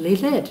professionally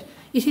led.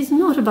 It is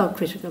not about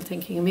critical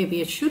thinking, and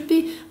maybe it should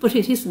be, but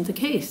it isn't the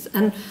case.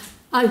 And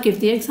I'll give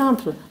the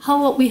example.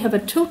 How we have a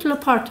total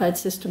apartheid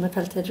system of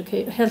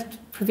health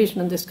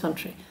provision in this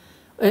country.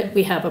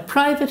 We have a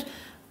private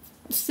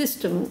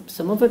system,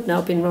 some of it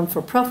now being run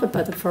for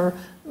profit for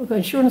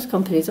insurance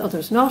companies,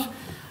 others not,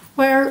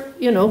 where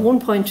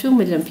 1.2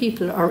 million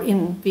people are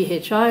in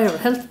VHI or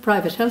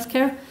private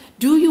healthcare.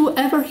 Do you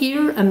ever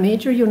hear a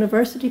major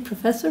university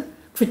professor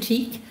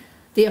critique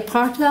the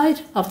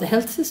apartheid of the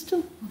health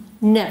system?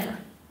 Never.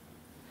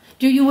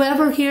 Do you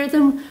ever hear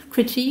them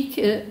critique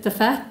the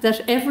fact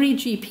that every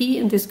GP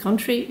in this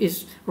country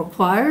is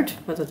required,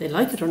 whether they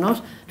like it or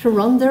not, to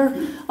run their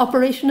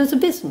operation as a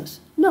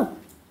business? No.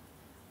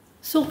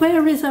 So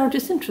where is our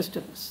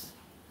disinterestedness?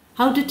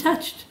 How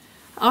detached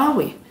are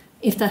we,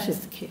 if that is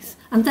the case?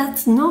 And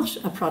that's not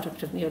a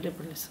product of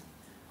neoliberalism.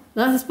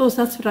 I suppose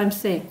that's what I'm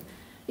saying.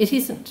 It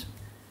isn't.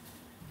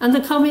 And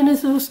the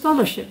communism of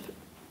scholarship.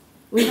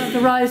 We have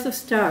the rise of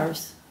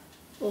stars.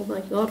 Oh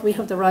my God, we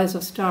have the rise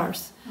of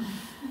stars.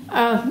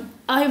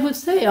 I would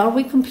say, are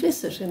we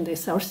complicit in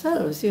this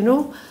ourselves, as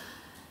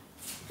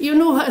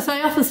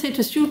I often say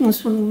to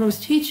students when I was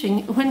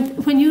teaching,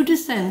 when you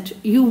dissent,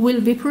 you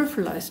will be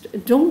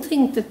peripheralized. Don't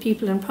think that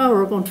people in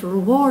power are going to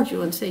reward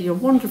you and say you're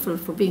wonderful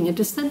for being a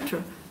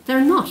dissenter.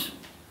 They're not.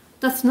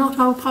 That's not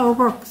how power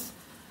works.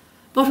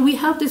 But we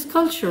have this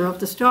culture of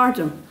the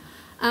stardom,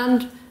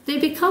 and they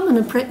become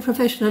a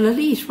professional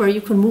elite where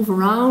you can move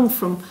around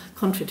from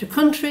country to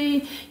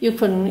country, you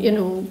can,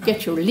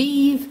 get your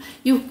leave,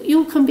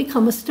 you can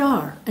become a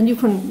star, and you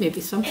can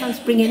maybe sometimes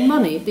bring in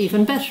money,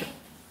 even better.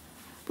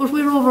 But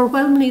we're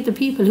overwhelmingly, the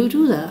people who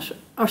do that,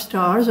 our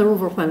stars are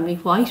overwhelmingly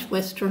white,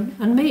 Western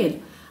and male,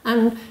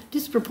 and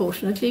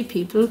disproportionately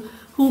people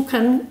who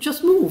can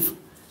just move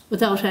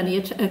without any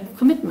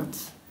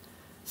commitments.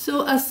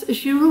 So as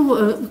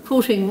Giroux,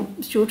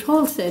 quoting Stuart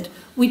Hall, said,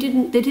 they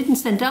didn't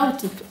send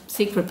out the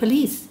secret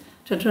police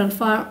to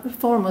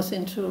transform us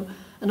into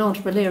an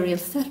entrepreneurial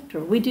sector.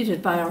 We did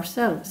it by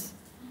ourselves,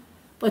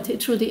 but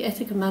through the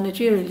ethic of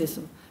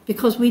managerialism,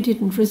 because we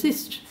didn't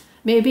resist,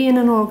 maybe in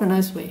an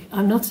organised way.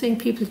 I'm not saying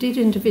people did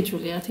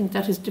individually. I think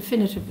that is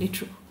definitively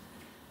true.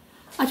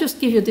 I'll just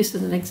give you this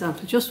as an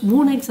example, just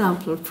one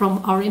example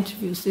from our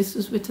interviews. This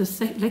is with a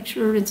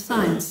lecturer in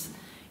science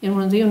in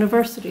one of the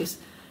universities,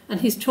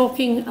 and he's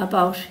talking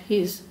about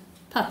his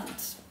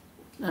patents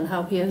and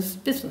how he has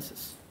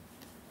businesses.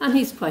 And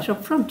he's quite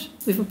upfront.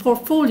 We have a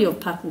portfolio of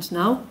patents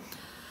now.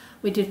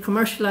 We did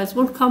commercialise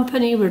one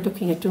company, we're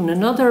looking at doing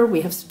another,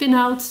 we have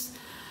spin-outs,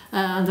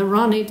 and the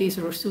Ronnie, these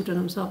are our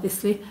pseudonyms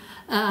obviously,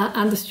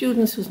 and the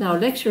students who's now a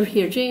lecturer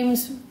here,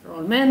 James, they're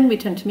all men, we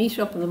tend to meet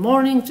up in the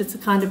mornings, it's a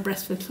kind of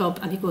breastfeed club,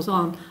 and he goes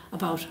on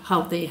about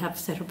how they have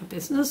set up a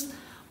business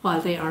while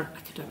they are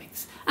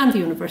academics. And the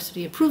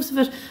university approves of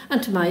it,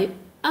 and to my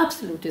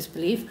absolute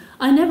disbelief,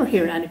 I never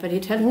hear anybody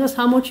telling us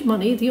how much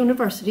money the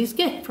universities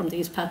get from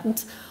these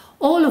patents,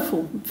 all of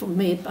whom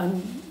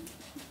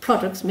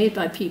products made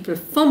by people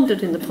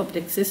funded in the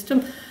public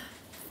system,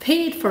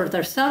 paid for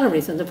their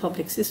salaries in the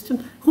public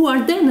system, who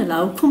are then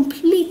allowed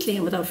completely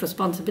and without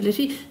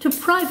responsibility to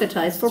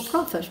privatise for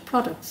profit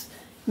products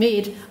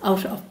made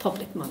out of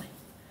public money.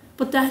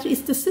 But that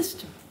is the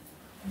system,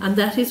 and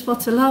that is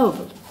what's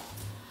allowable.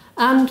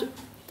 And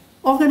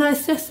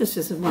organised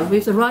sexism, well, we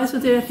have the rise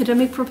of the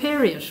academic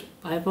precariat.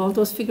 I have all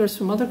those figures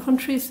from other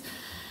countries.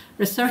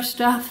 Research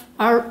staff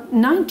are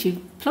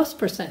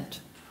 90+%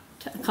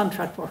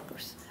 contract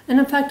workers. And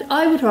in fact,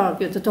 I would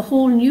argue that the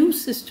whole new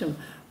system,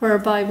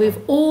 whereby we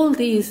have all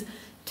these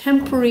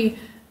temporary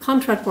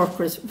contract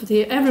workers,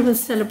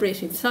 everyone's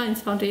celebrating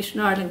Science Foundation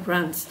Ireland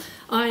grants,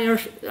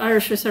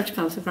 Irish Research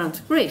Council grants,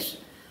 great.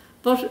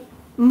 But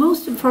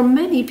for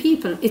many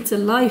people, it's a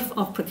life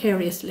of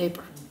precarious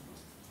labour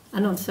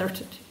and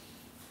uncertainty.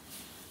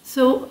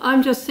 So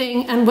I'm just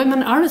saying, and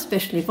women are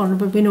especially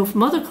vulnerable, we know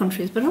from other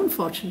countries, but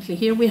unfortunately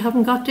here we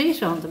haven't got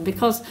data on them,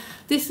 because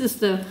this is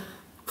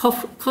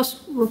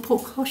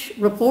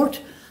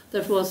report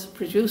that was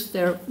produced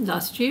there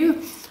last year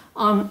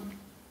on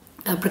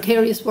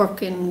precarious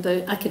work in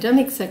the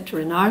academic sector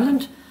in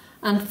Ireland,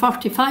 and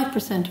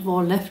 45% of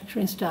all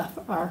lecturing staff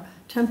are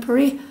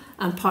temporary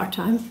and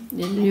part-time.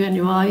 The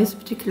UNUI is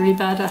particularly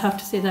bad, I have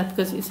to say that,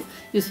 because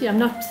you see, I'm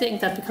not saying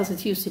that because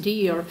it's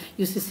UCD or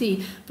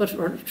UCC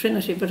or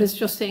Trinity, but it's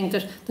just saying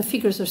that the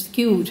figures are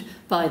skewed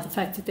by the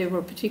fact that they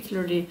were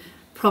particularly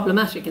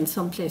problematic in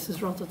some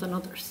places rather than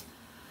others.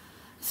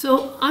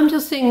 So I'm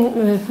just saying,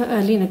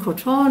 Lena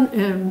Courton,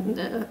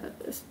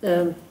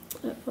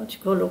 what you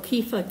call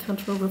O'Keefe, I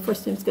can't remember her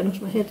first name, it's going out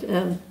of my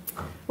head,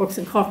 works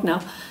in Cork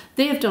now.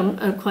 They have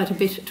done quite a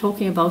bit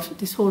talking about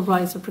this whole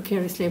rise of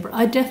precarious labour.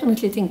 I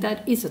definitely think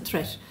that is a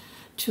threat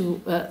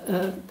to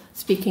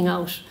speaking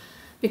out,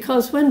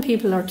 because when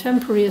people are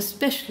temporary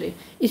especially,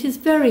 it is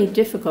very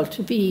difficult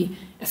to be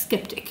a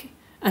sceptic,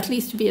 at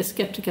least to be a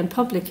sceptic in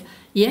public.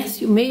 Yes,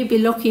 you may be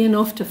lucky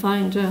enough to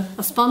find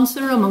a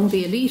sponsor among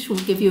the elite who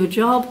will give you a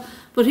job,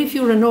 but if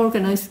you're an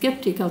organised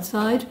sceptic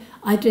outside,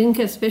 I think,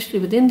 especially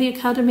within the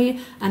academy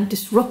and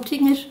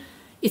disrupting it,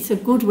 it's a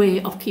good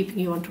way of keeping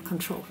you under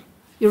control.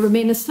 You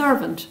remain a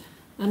servant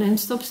and then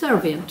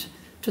subservient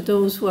to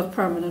those who have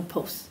permanent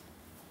posts.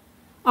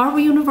 Are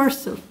we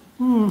universal?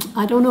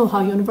 I don't know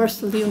how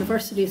universal the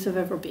universities have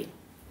ever been.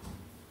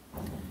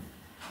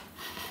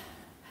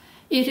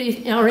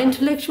 Our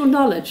intellectual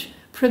knowledge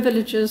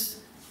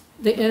privileges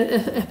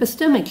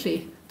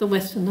epistemically the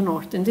West and the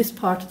North in this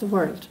part of the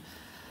world.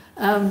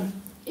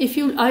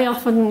 I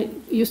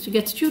often used to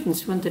get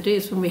students when the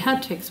days when we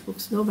had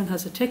textbooks. No one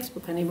has a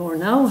textbook anymore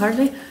now,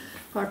 hardly,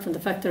 apart from the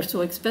fact they're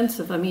so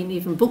expensive. I mean,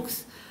 even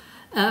books.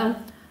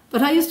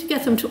 But I used to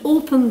get them to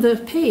open the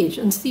page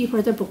and see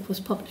where their book was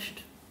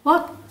published.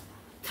 What?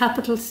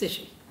 Capital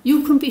city.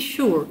 You can be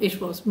sure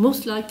it was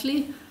most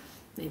likely,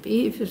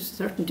 maybe if it's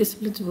certain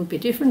disciplines it would be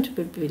different, it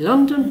would be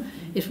London,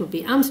 it would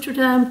be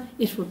Amsterdam,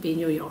 it would be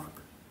New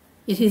York.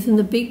 It is in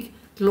the big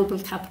global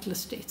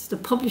capitalist states. The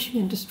publishing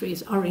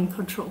industries are in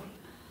control.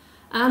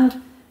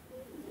 And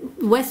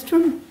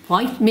Western,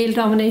 white,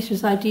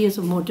 male-dominated ideas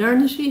of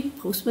modernity,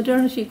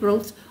 post-modernity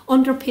growth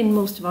underpin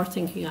most of our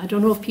thinking. I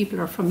don't know if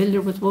people are familiar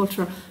with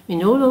Walter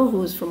Mignolo,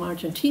 who is from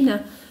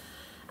Argentina.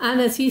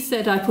 And as he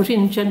said, I put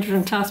in gender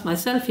and class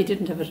myself. He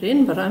didn't have it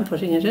in, but I'm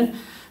putting it in.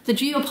 The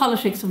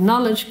geopolitics of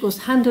knowledge goes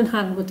hand in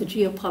hand with the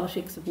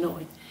geopolitics of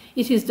knowing.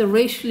 It is the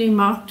racially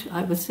marked,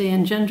 I would say,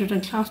 and gendered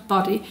and class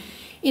body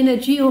in a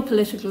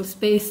geopolitical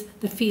space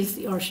that feels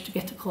the urge to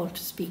get the call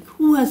to speak.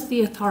 Who has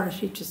the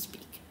authority to speak?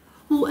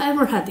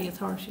 Whoever had the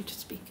authority to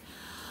speak.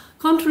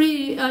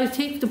 Contrary, I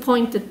take the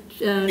point that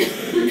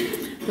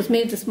was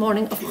made this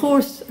morning. Of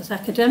course, as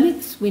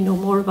academics, we know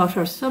more about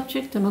our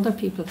subject than other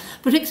people.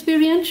 But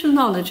experiential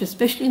knowledge,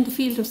 especially in the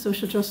field of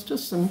social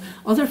justice and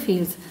other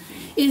fields,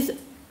 is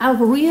a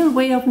real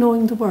way of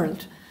knowing the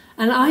world.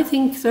 And I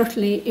think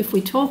certainly if we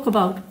talk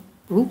about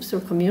groups or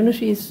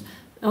communities,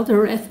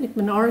 other ethnic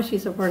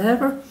minorities or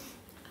whatever,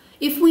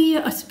 if we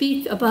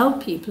speak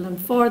about people and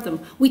for them,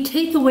 we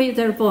take away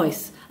their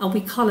voice and we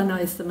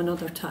colonise them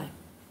another time.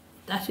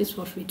 That is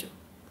what we do.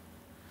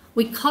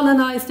 We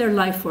colonise their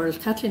life world.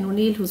 Kathleen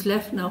O'Neill, who's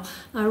left now,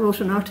 I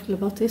wrote an article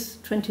about this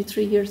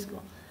 23 years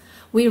ago.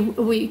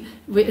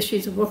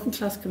 She's a working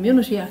class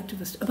community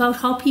activist, about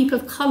how people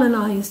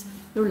colonise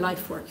your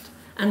life world.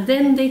 And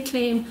then they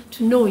claim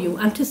to know you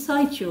and to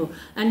cite you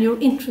and your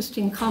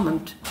interesting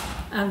comment,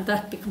 and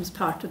that becomes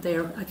part of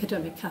their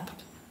academic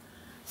capital.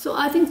 So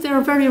I think there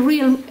are very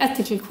real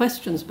ethical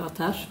questions about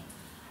that,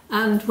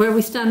 and where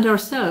we stand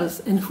ourselves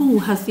and who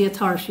has the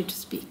authority to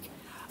speak.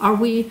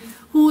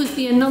 Who is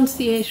the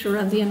enunciator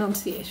and the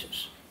enunciated?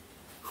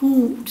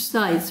 Who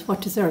decides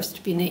what deserves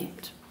to be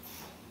named?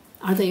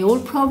 Are they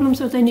old problems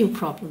or are they new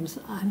problems?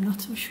 I'm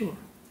not so sure.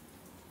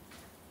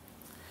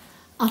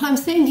 What I'm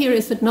saying here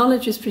is that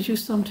knowledge is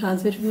produced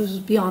sometimes it moves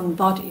beyond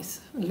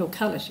bodies and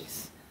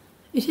localities.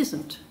 It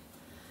isn't.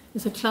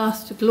 It's a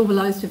class to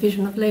globalised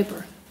division of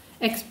labour.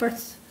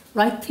 Experts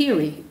write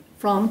theory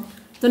from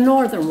the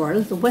northern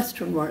world, the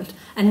Western world,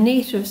 and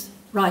natives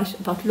write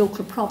about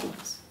local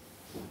problems.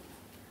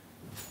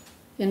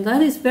 And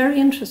that is very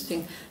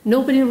interesting.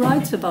 Nobody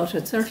writes about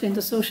it, certainly in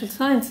the social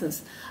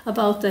sciences,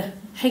 about the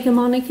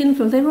hegemonic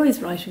influence. They're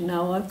always writing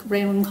now.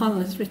 Raymond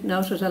Connell has written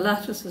out it,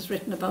 Alatis has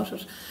written about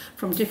it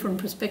from different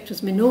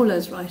perspectives. Minola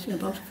is writing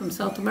about it from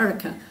South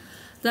America.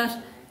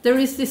 That there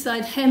is this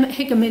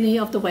hegemony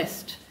of the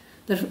West.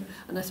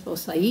 And I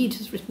suppose Said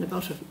has written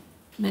about it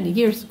many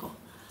years ago.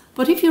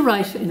 But if you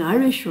write in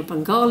Irish or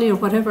Bengali or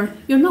whatever,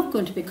 you're not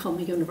going to become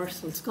a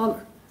universal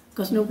scholar,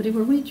 because nobody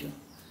will read you,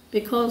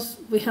 because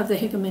we have the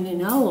hegemony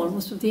now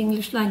almost of the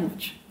English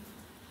language.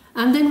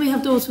 And then we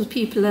have those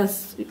people,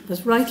 as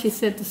was rightly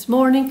said this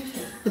morning,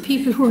 the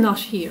people who are not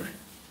here,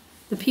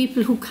 the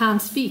people who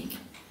can't speak.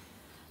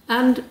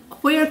 And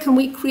where can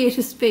we create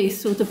a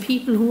space so the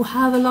people who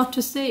have a lot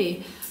to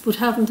say but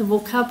haven't the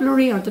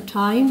vocabulary or the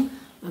time,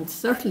 and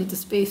certainly the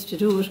space to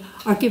do it,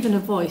 are given a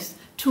voice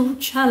to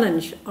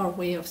challenge our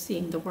way of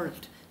seeing the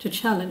world, to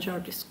challenge our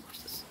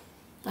discourses?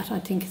 That, I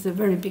think, is a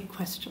very big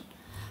question.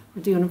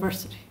 or the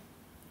university.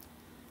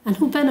 And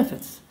who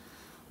benefits?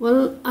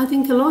 Well, I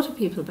think a lot of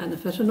people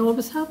benefit and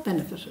always have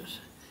benefited.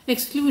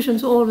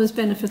 Exclusions always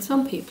benefit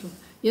some people.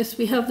 Yes,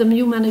 we have the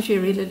new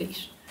managerial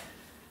elite.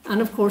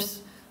 And of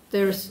course,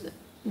 there's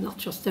not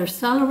just their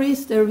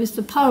salaries, there is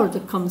the power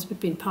that comes with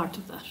being part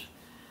of that.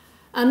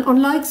 And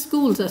unlike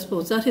schools, I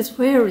suppose, that is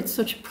where it's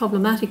such a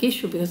problematic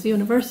issue, because the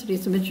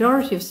universities, the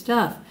majority of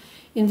staff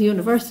in the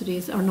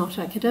universities are not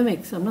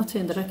academics. I'm not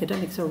saying that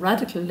academics are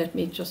radical, let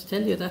me just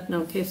tell you that now,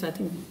 in case I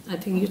think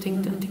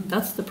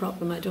that's the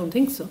problem. I don't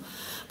think so.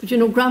 But you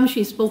know,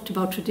 Gramsci spoke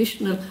about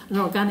traditional and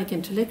organic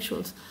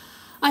intellectuals.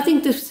 I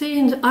think the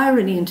same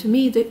irony, and to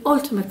me the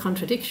ultimate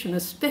contradiction,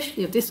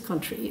 especially of this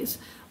country, is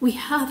we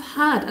have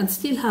had and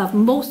still have,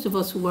 most of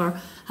us who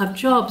have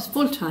jobs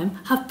full-time,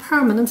 have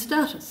permanent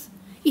status.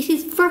 It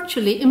is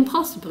virtually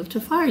impossible to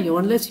fire you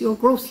unless you're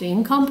grossly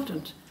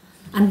incompetent.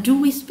 And do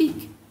we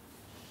speak?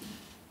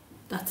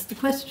 That's the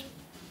question.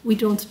 We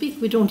don't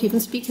speak. We don't even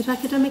speak at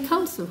academic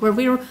council, where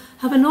we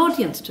have an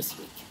audience to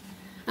speak.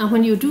 And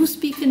when you do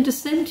speak in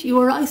dissent, you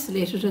are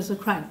isolated as a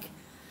crank,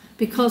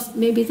 because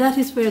maybe that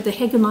is where the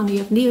hegemony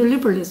of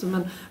neoliberalism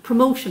and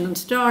promotion and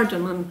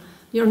stardom and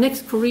your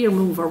next career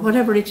move or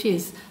whatever it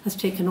is has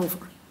taken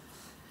over.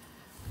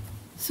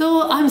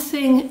 So I'm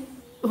saying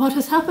what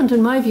has happened,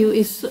 in my view,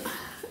 is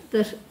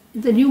that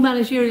the new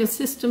managerial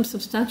system,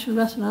 substantial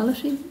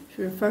rationality, which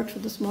we referred to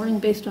this morning,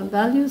 based on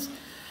values,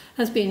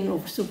 has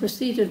been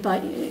superseded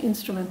by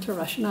instrumental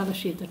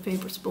rationality that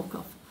Weber spoke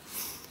of.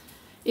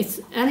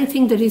 It's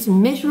anything that is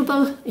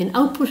measurable in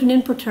output and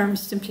input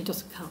terms simply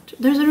doesn't count.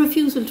 There's a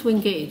refusal to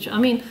engage. I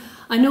mean,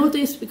 I know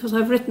this because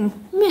I've written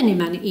many,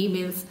 many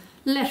emails,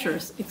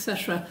 letters,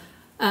 etc.,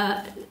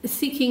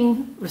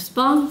 seeking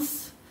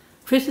response,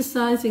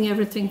 criticising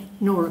everything,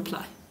 no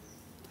reply.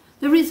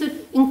 There is an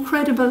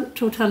incredible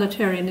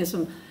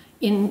totalitarianism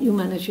in new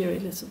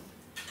managerialism.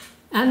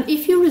 And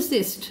if you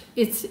resist,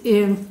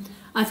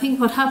 I think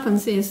what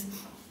happens is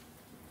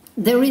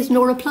there is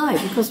no reply,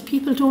 because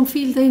people don't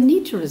feel they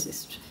need to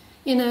resist.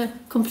 In a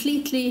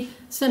completely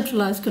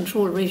centralised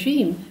control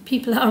regime,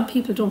 people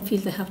don't feel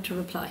they have to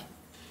reply.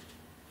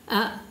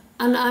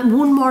 And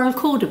one moral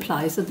code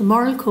applies, that the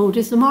moral code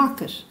is the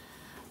market.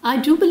 I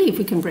do believe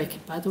we can break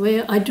it, by the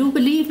way. I do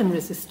believe in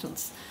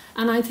resistance.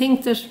 And I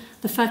think that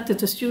the fact that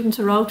the students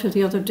are out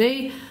the other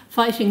day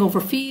fighting over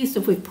fees,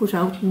 that we've put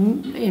out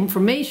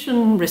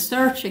information,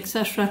 research,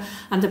 etc.,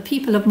 and the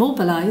people have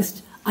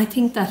mobilised, I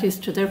think that is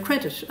to their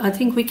credit. I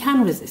think we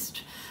can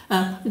resist.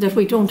 That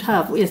we don't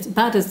have, as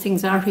bad as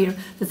things are here,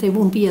 that they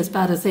won't be as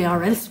bad as they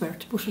are elsewhere,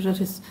 to put it at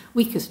its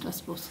weakest, I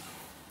suppose.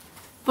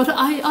 But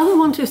I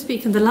want to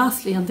speak, and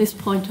lastly on this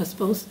point, I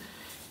suppose,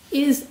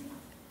 is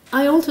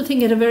I also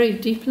think at a very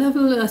deep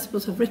level, I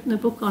suppose I've written a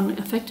book on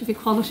effective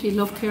equality,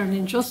 love, care and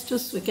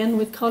injustice, again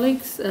with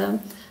colleagues, a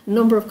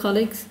number of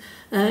colleagues,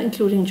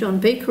 including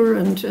John Baker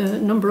and a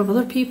number of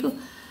other people.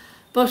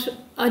 But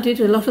I did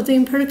a lot of the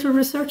empirical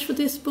research for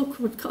this book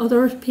with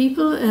other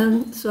people,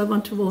 so I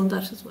want to own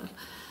that as well.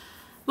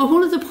 But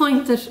one of the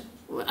points that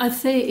I'd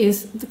say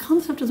is the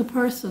concept of the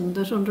person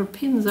that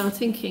underpins our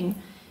thinking,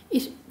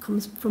 it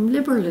comes from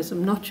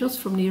liberalism, not just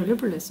from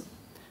neoliberalism.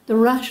 The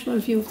rational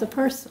view of the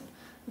person.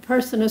 The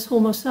person is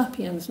Homo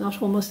sapiens, not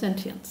Homo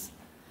sentiens.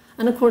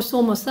 And of course,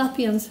 Homo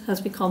sapiens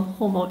has become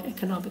Homo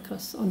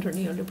economicus under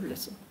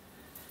neoliberalism.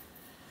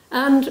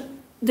 And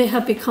they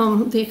have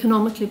become the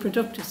economically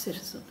productive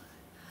citizen.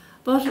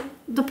 But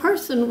the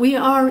person, we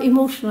are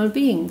emotional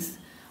beings.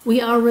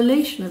 We are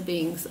relational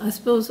beings. I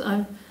suppose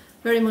I'm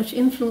very much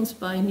influenced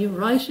by new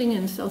writing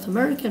in South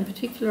America in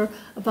particular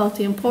about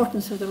the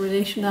importance of the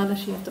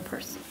relationality of the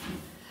person.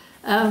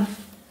 That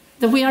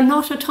we are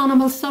not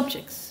autonomous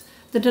subjects.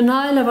 The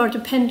denial of our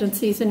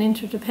dependencies and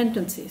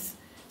interdependencies,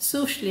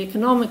 socially,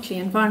 economically,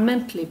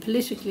 environmentally,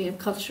 politically and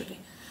culturally.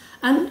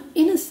 And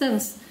in a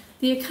sense,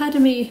 the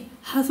academy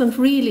hasn't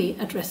really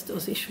addressed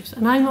those issues.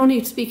 And I'm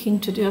only speaking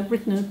to, I've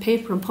written a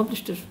paper and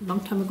published it a long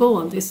time ago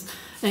on this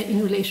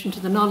in relation to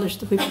the knowledge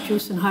that we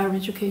produce in higher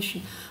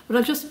education. But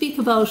I'll just speak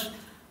about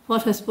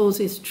what I suppose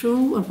is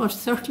true and what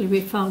certainly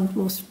we found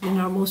in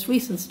our most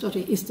recent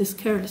study is this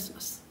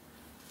carelessness.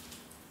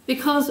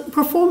 Because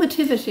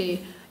performativity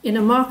in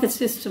a market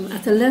system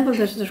at the level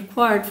that is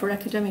required for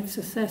academic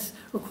success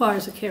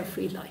requires a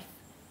carefree life.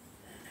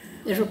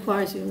 It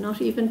requires you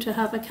not even to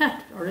have a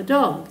cat or a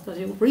dog, because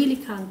you really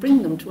can't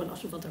bring them to a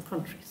lot of other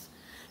countries.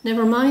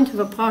 Never mind have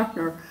a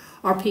partner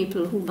or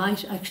people who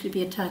might actually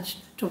be attached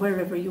to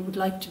wherever you would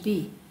like to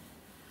be.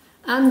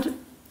 And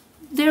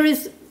there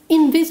is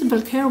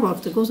invisible care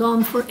work that goes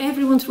on for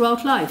everyone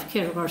throughout life.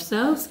 Care of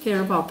ourselves, care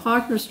of our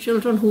partners,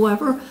 children,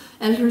 whoever,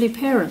 elderly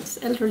parents,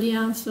 elderly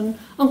aunts and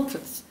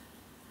uncles.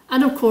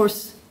 And of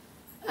course,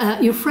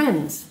 your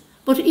friends.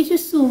 But it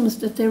assumes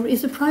that there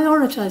is a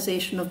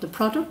prioritization of the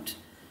product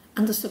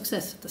and the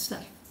success of the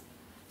self.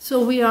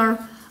 So we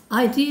are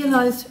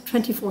idealized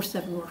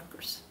 24/7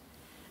 workers.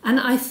 And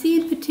I see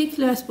it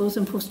particularly, I suppose,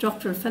 in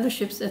postdoctoral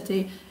fellowships at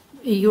the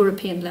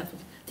European level.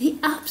 The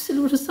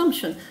absolute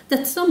assumption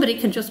that somebody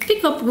can just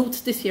pick up roots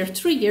this year,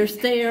 3 years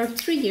there,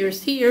 3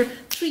 years here,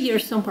 3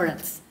 years somewhere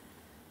else.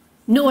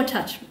 no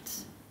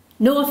attachments,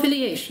 no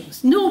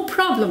affiliations, no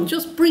problem,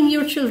 just bring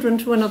your children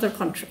to another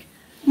country,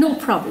 no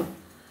problem.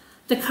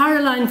 The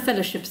Caroline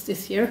Fellowships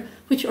this year,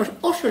 which are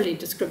utterly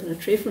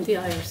discriminatory from the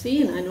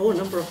IRC, and I know a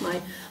number of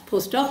my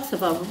postdocs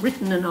have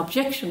written an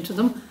objection to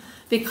them,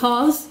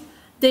 because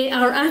they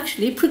are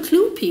actually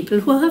preclude people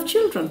who have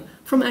children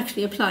from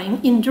actually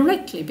applying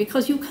indirectly,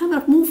 because you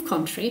cannot move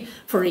country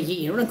for a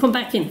year and come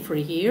back in for a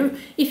year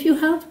if you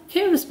have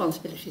care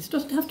responsibilities. It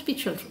doesn't have to be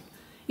children.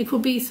 It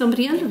could be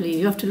somebody elderly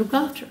you have to look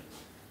after.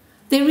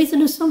 There is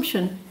an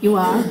assumption you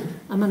are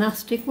a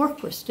monastic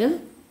worker still,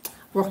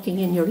 working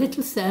in your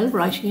little cell,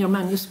 writing your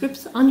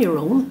manuscripts on your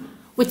own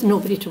with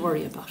nobody to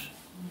worry about.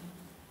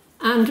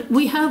 And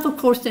we have, of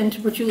course, then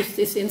to produce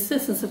this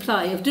incessant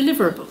supply of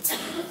deliverables.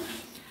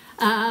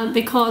 And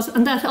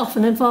that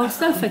often involves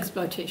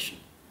self-exploitation,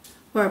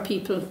 where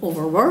people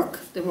overwork,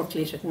 they work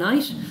late at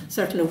night.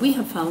 Certainly we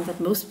have found that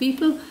most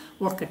people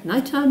work at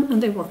night time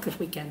and they work at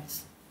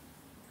weekends.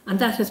 And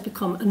that has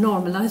become a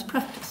normalised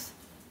practice.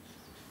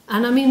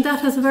 And I mean,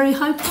 that has a very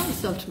high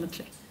price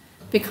ultimately,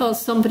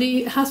 because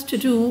somebody has to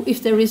do,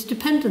 if there is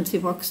dependency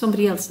work,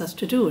 somebody else has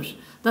to do it.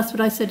 That's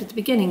what I said at the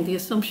beginning. The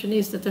assumption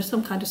is that there's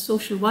some kind of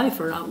social wife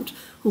around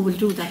who will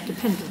do that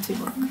dependency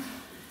work.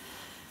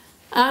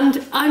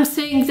 And I'm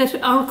saying that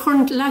our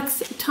current lacks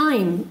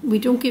time. We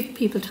don't give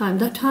people time.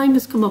 That time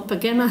has come up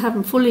again.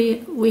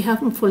 We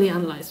haven't fully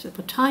analysed it,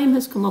 but time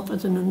has come up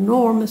as an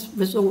enormous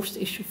resource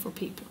issue for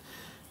people.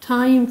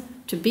 Time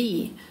to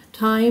be,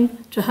 time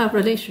to have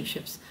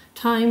relationships,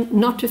 time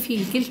not to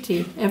feel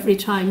guilty every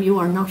time you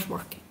are not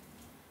working.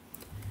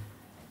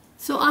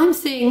 So I'm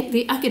saying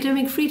the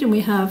academic freedom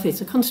we have is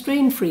a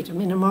constrained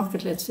freedom in a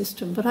market-led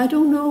system, but I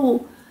don't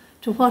know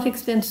to what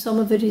extent some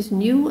of it is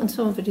new and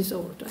some of it is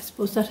old. I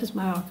suppose that is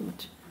my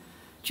argument.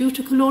 Due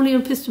to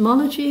colonial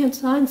epistemology and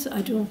science,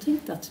 I don't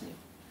think that's new.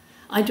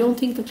 I don't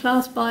think the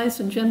class bias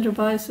and gender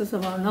biases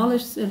of our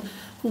knowledge, and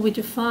who we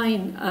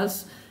define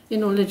as, you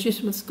know,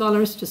 legitimate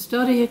scholars to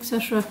study,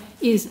 etc.,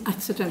 is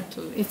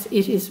accidental.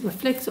 It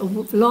reflects a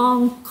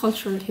long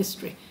cultural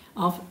history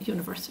of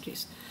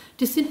universities.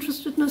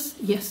 Disinterestedness,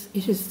 yes,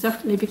 it has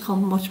certainly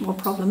become much more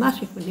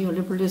problematic with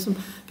neoliberalism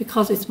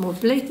because it's more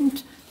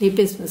blatantly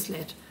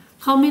business-led.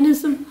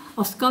 Communism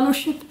of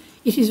scholarship,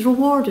 it is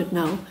rewarded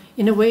now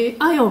in a way.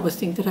 I always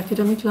think that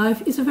academic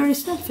life is a very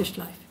selfish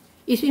life.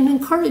 It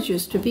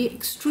encourages to be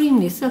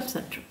extremely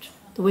self-centered,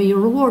 the way you're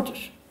rewarded.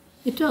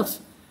 It does.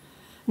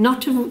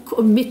 Not to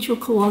omit your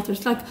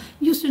co-authors. Like, it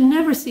used to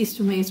never cease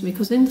to amaze me,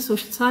 because in the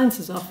social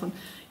sciences often,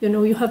 you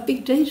know, you have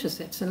big data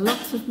sets and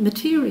lots of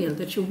material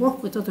that you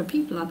work with other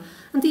people on.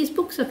 And these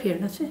books appear,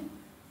 and I say,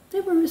 they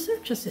were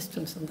research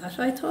assistants on that.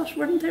 I thought,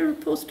 weren't there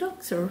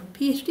postdocs or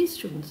PhD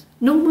students?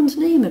 No one's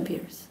name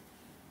appears.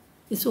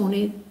 It's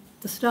only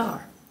the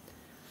star.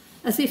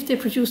 As if they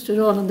produced it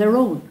all on their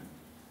own.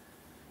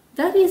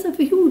 That is a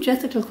huge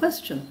ethical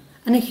question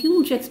and a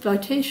huge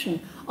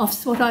exploitation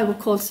of what I would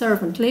call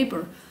servant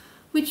labour,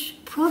 which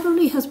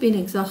probably has been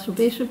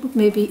exacerbated, but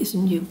maybe is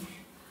new.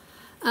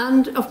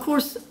 And of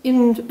course,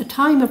 in a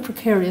time of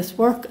precarious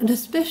work, and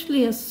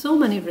especially as so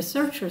many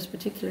researchers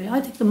particularly, I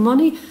think the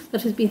money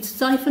that has been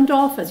siphoned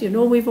off, as you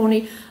know, we've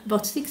only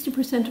about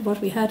 60% of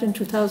what we had in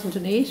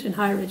 2008 in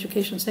higher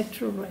education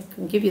sector. I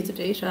can give you the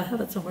data, I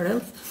have it somewhere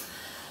else.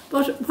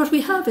 But what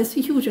we have is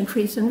a huge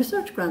increase in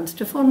research grants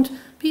to fund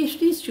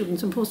PhD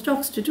students and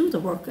postdocs to do the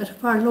work at a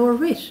far lower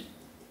rate.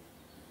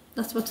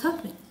 That's what's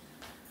happening.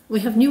 We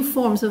have new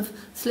forms of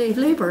slave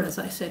labour, as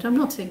I said. I'm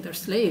not saying they're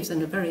slaves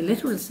in a very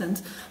literal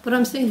sense, but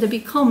I'm saying they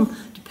become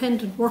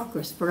dependent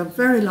workers for a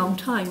very long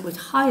time with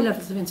high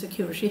levels of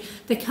insecurity.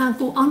 They can't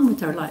go on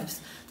with their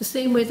lives. The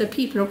same way that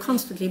people are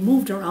constantly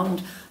moved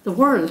around the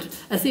world,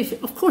 as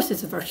if, of course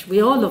it's a virtue, we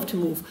all love to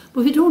move,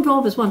 but we don't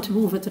always want to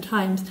move at the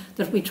times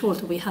that we're told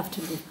that we have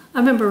to move. I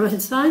remember in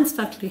science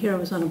faculty here, I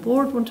was on a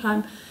board one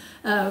time,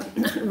 an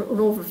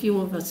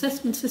overview of an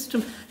assessment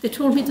system. They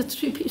told me that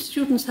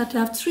students had to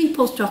have 3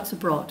 postdocs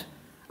abroad,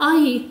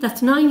 i.e.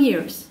 that's 9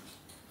 years.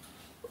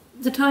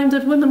 The time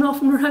that women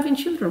often were having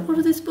children. What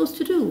are they supposed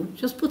to do?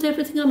 Just put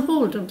everything on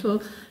hold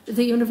until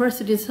the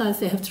university decides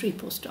they have 3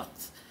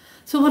 postdocs.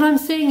 So what I'm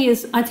saying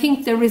is, I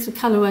think there is a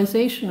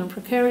calorization and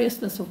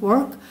precariousness of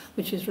work,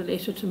 which is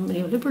related to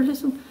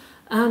neoliberalism,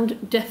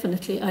 and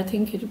definitely I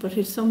think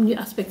some new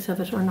aspects of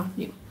it are not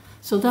new.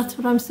 So that's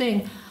what I'm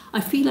saying. I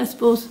feel, I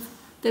suppose,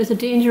 there's a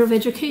danger of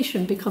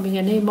education becoming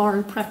an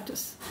amoral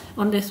practice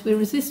unless we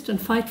resist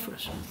and fight for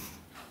it.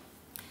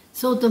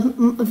 So the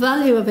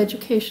value of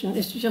education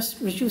is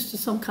just reduced to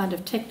some kind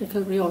of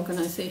technical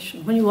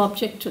reorganisation. When you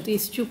object to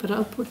these stupid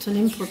outputs and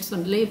inputs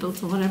and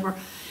labels and whatever,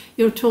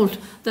 you're told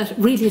that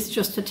really it's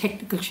just a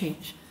technical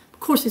change.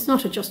 Of course, it's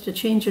not just a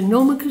change in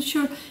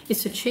nomenclature,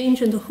 it's a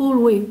change in the whole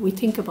way we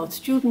think about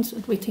students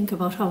and we think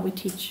about how we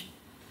teach.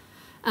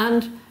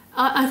 And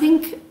I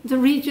think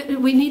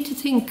we need to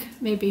think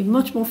maybe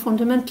much more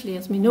fundamentally,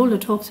 as Minola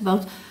talks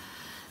about,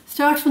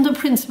 start from the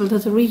principle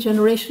that the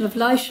regeneration of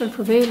life shall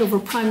prevail over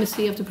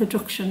primacy of the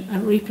production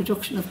and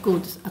reproduction of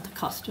goods at the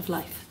cost of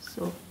life.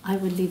 So I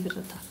will leave it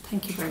at that.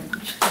 Thank you very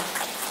much.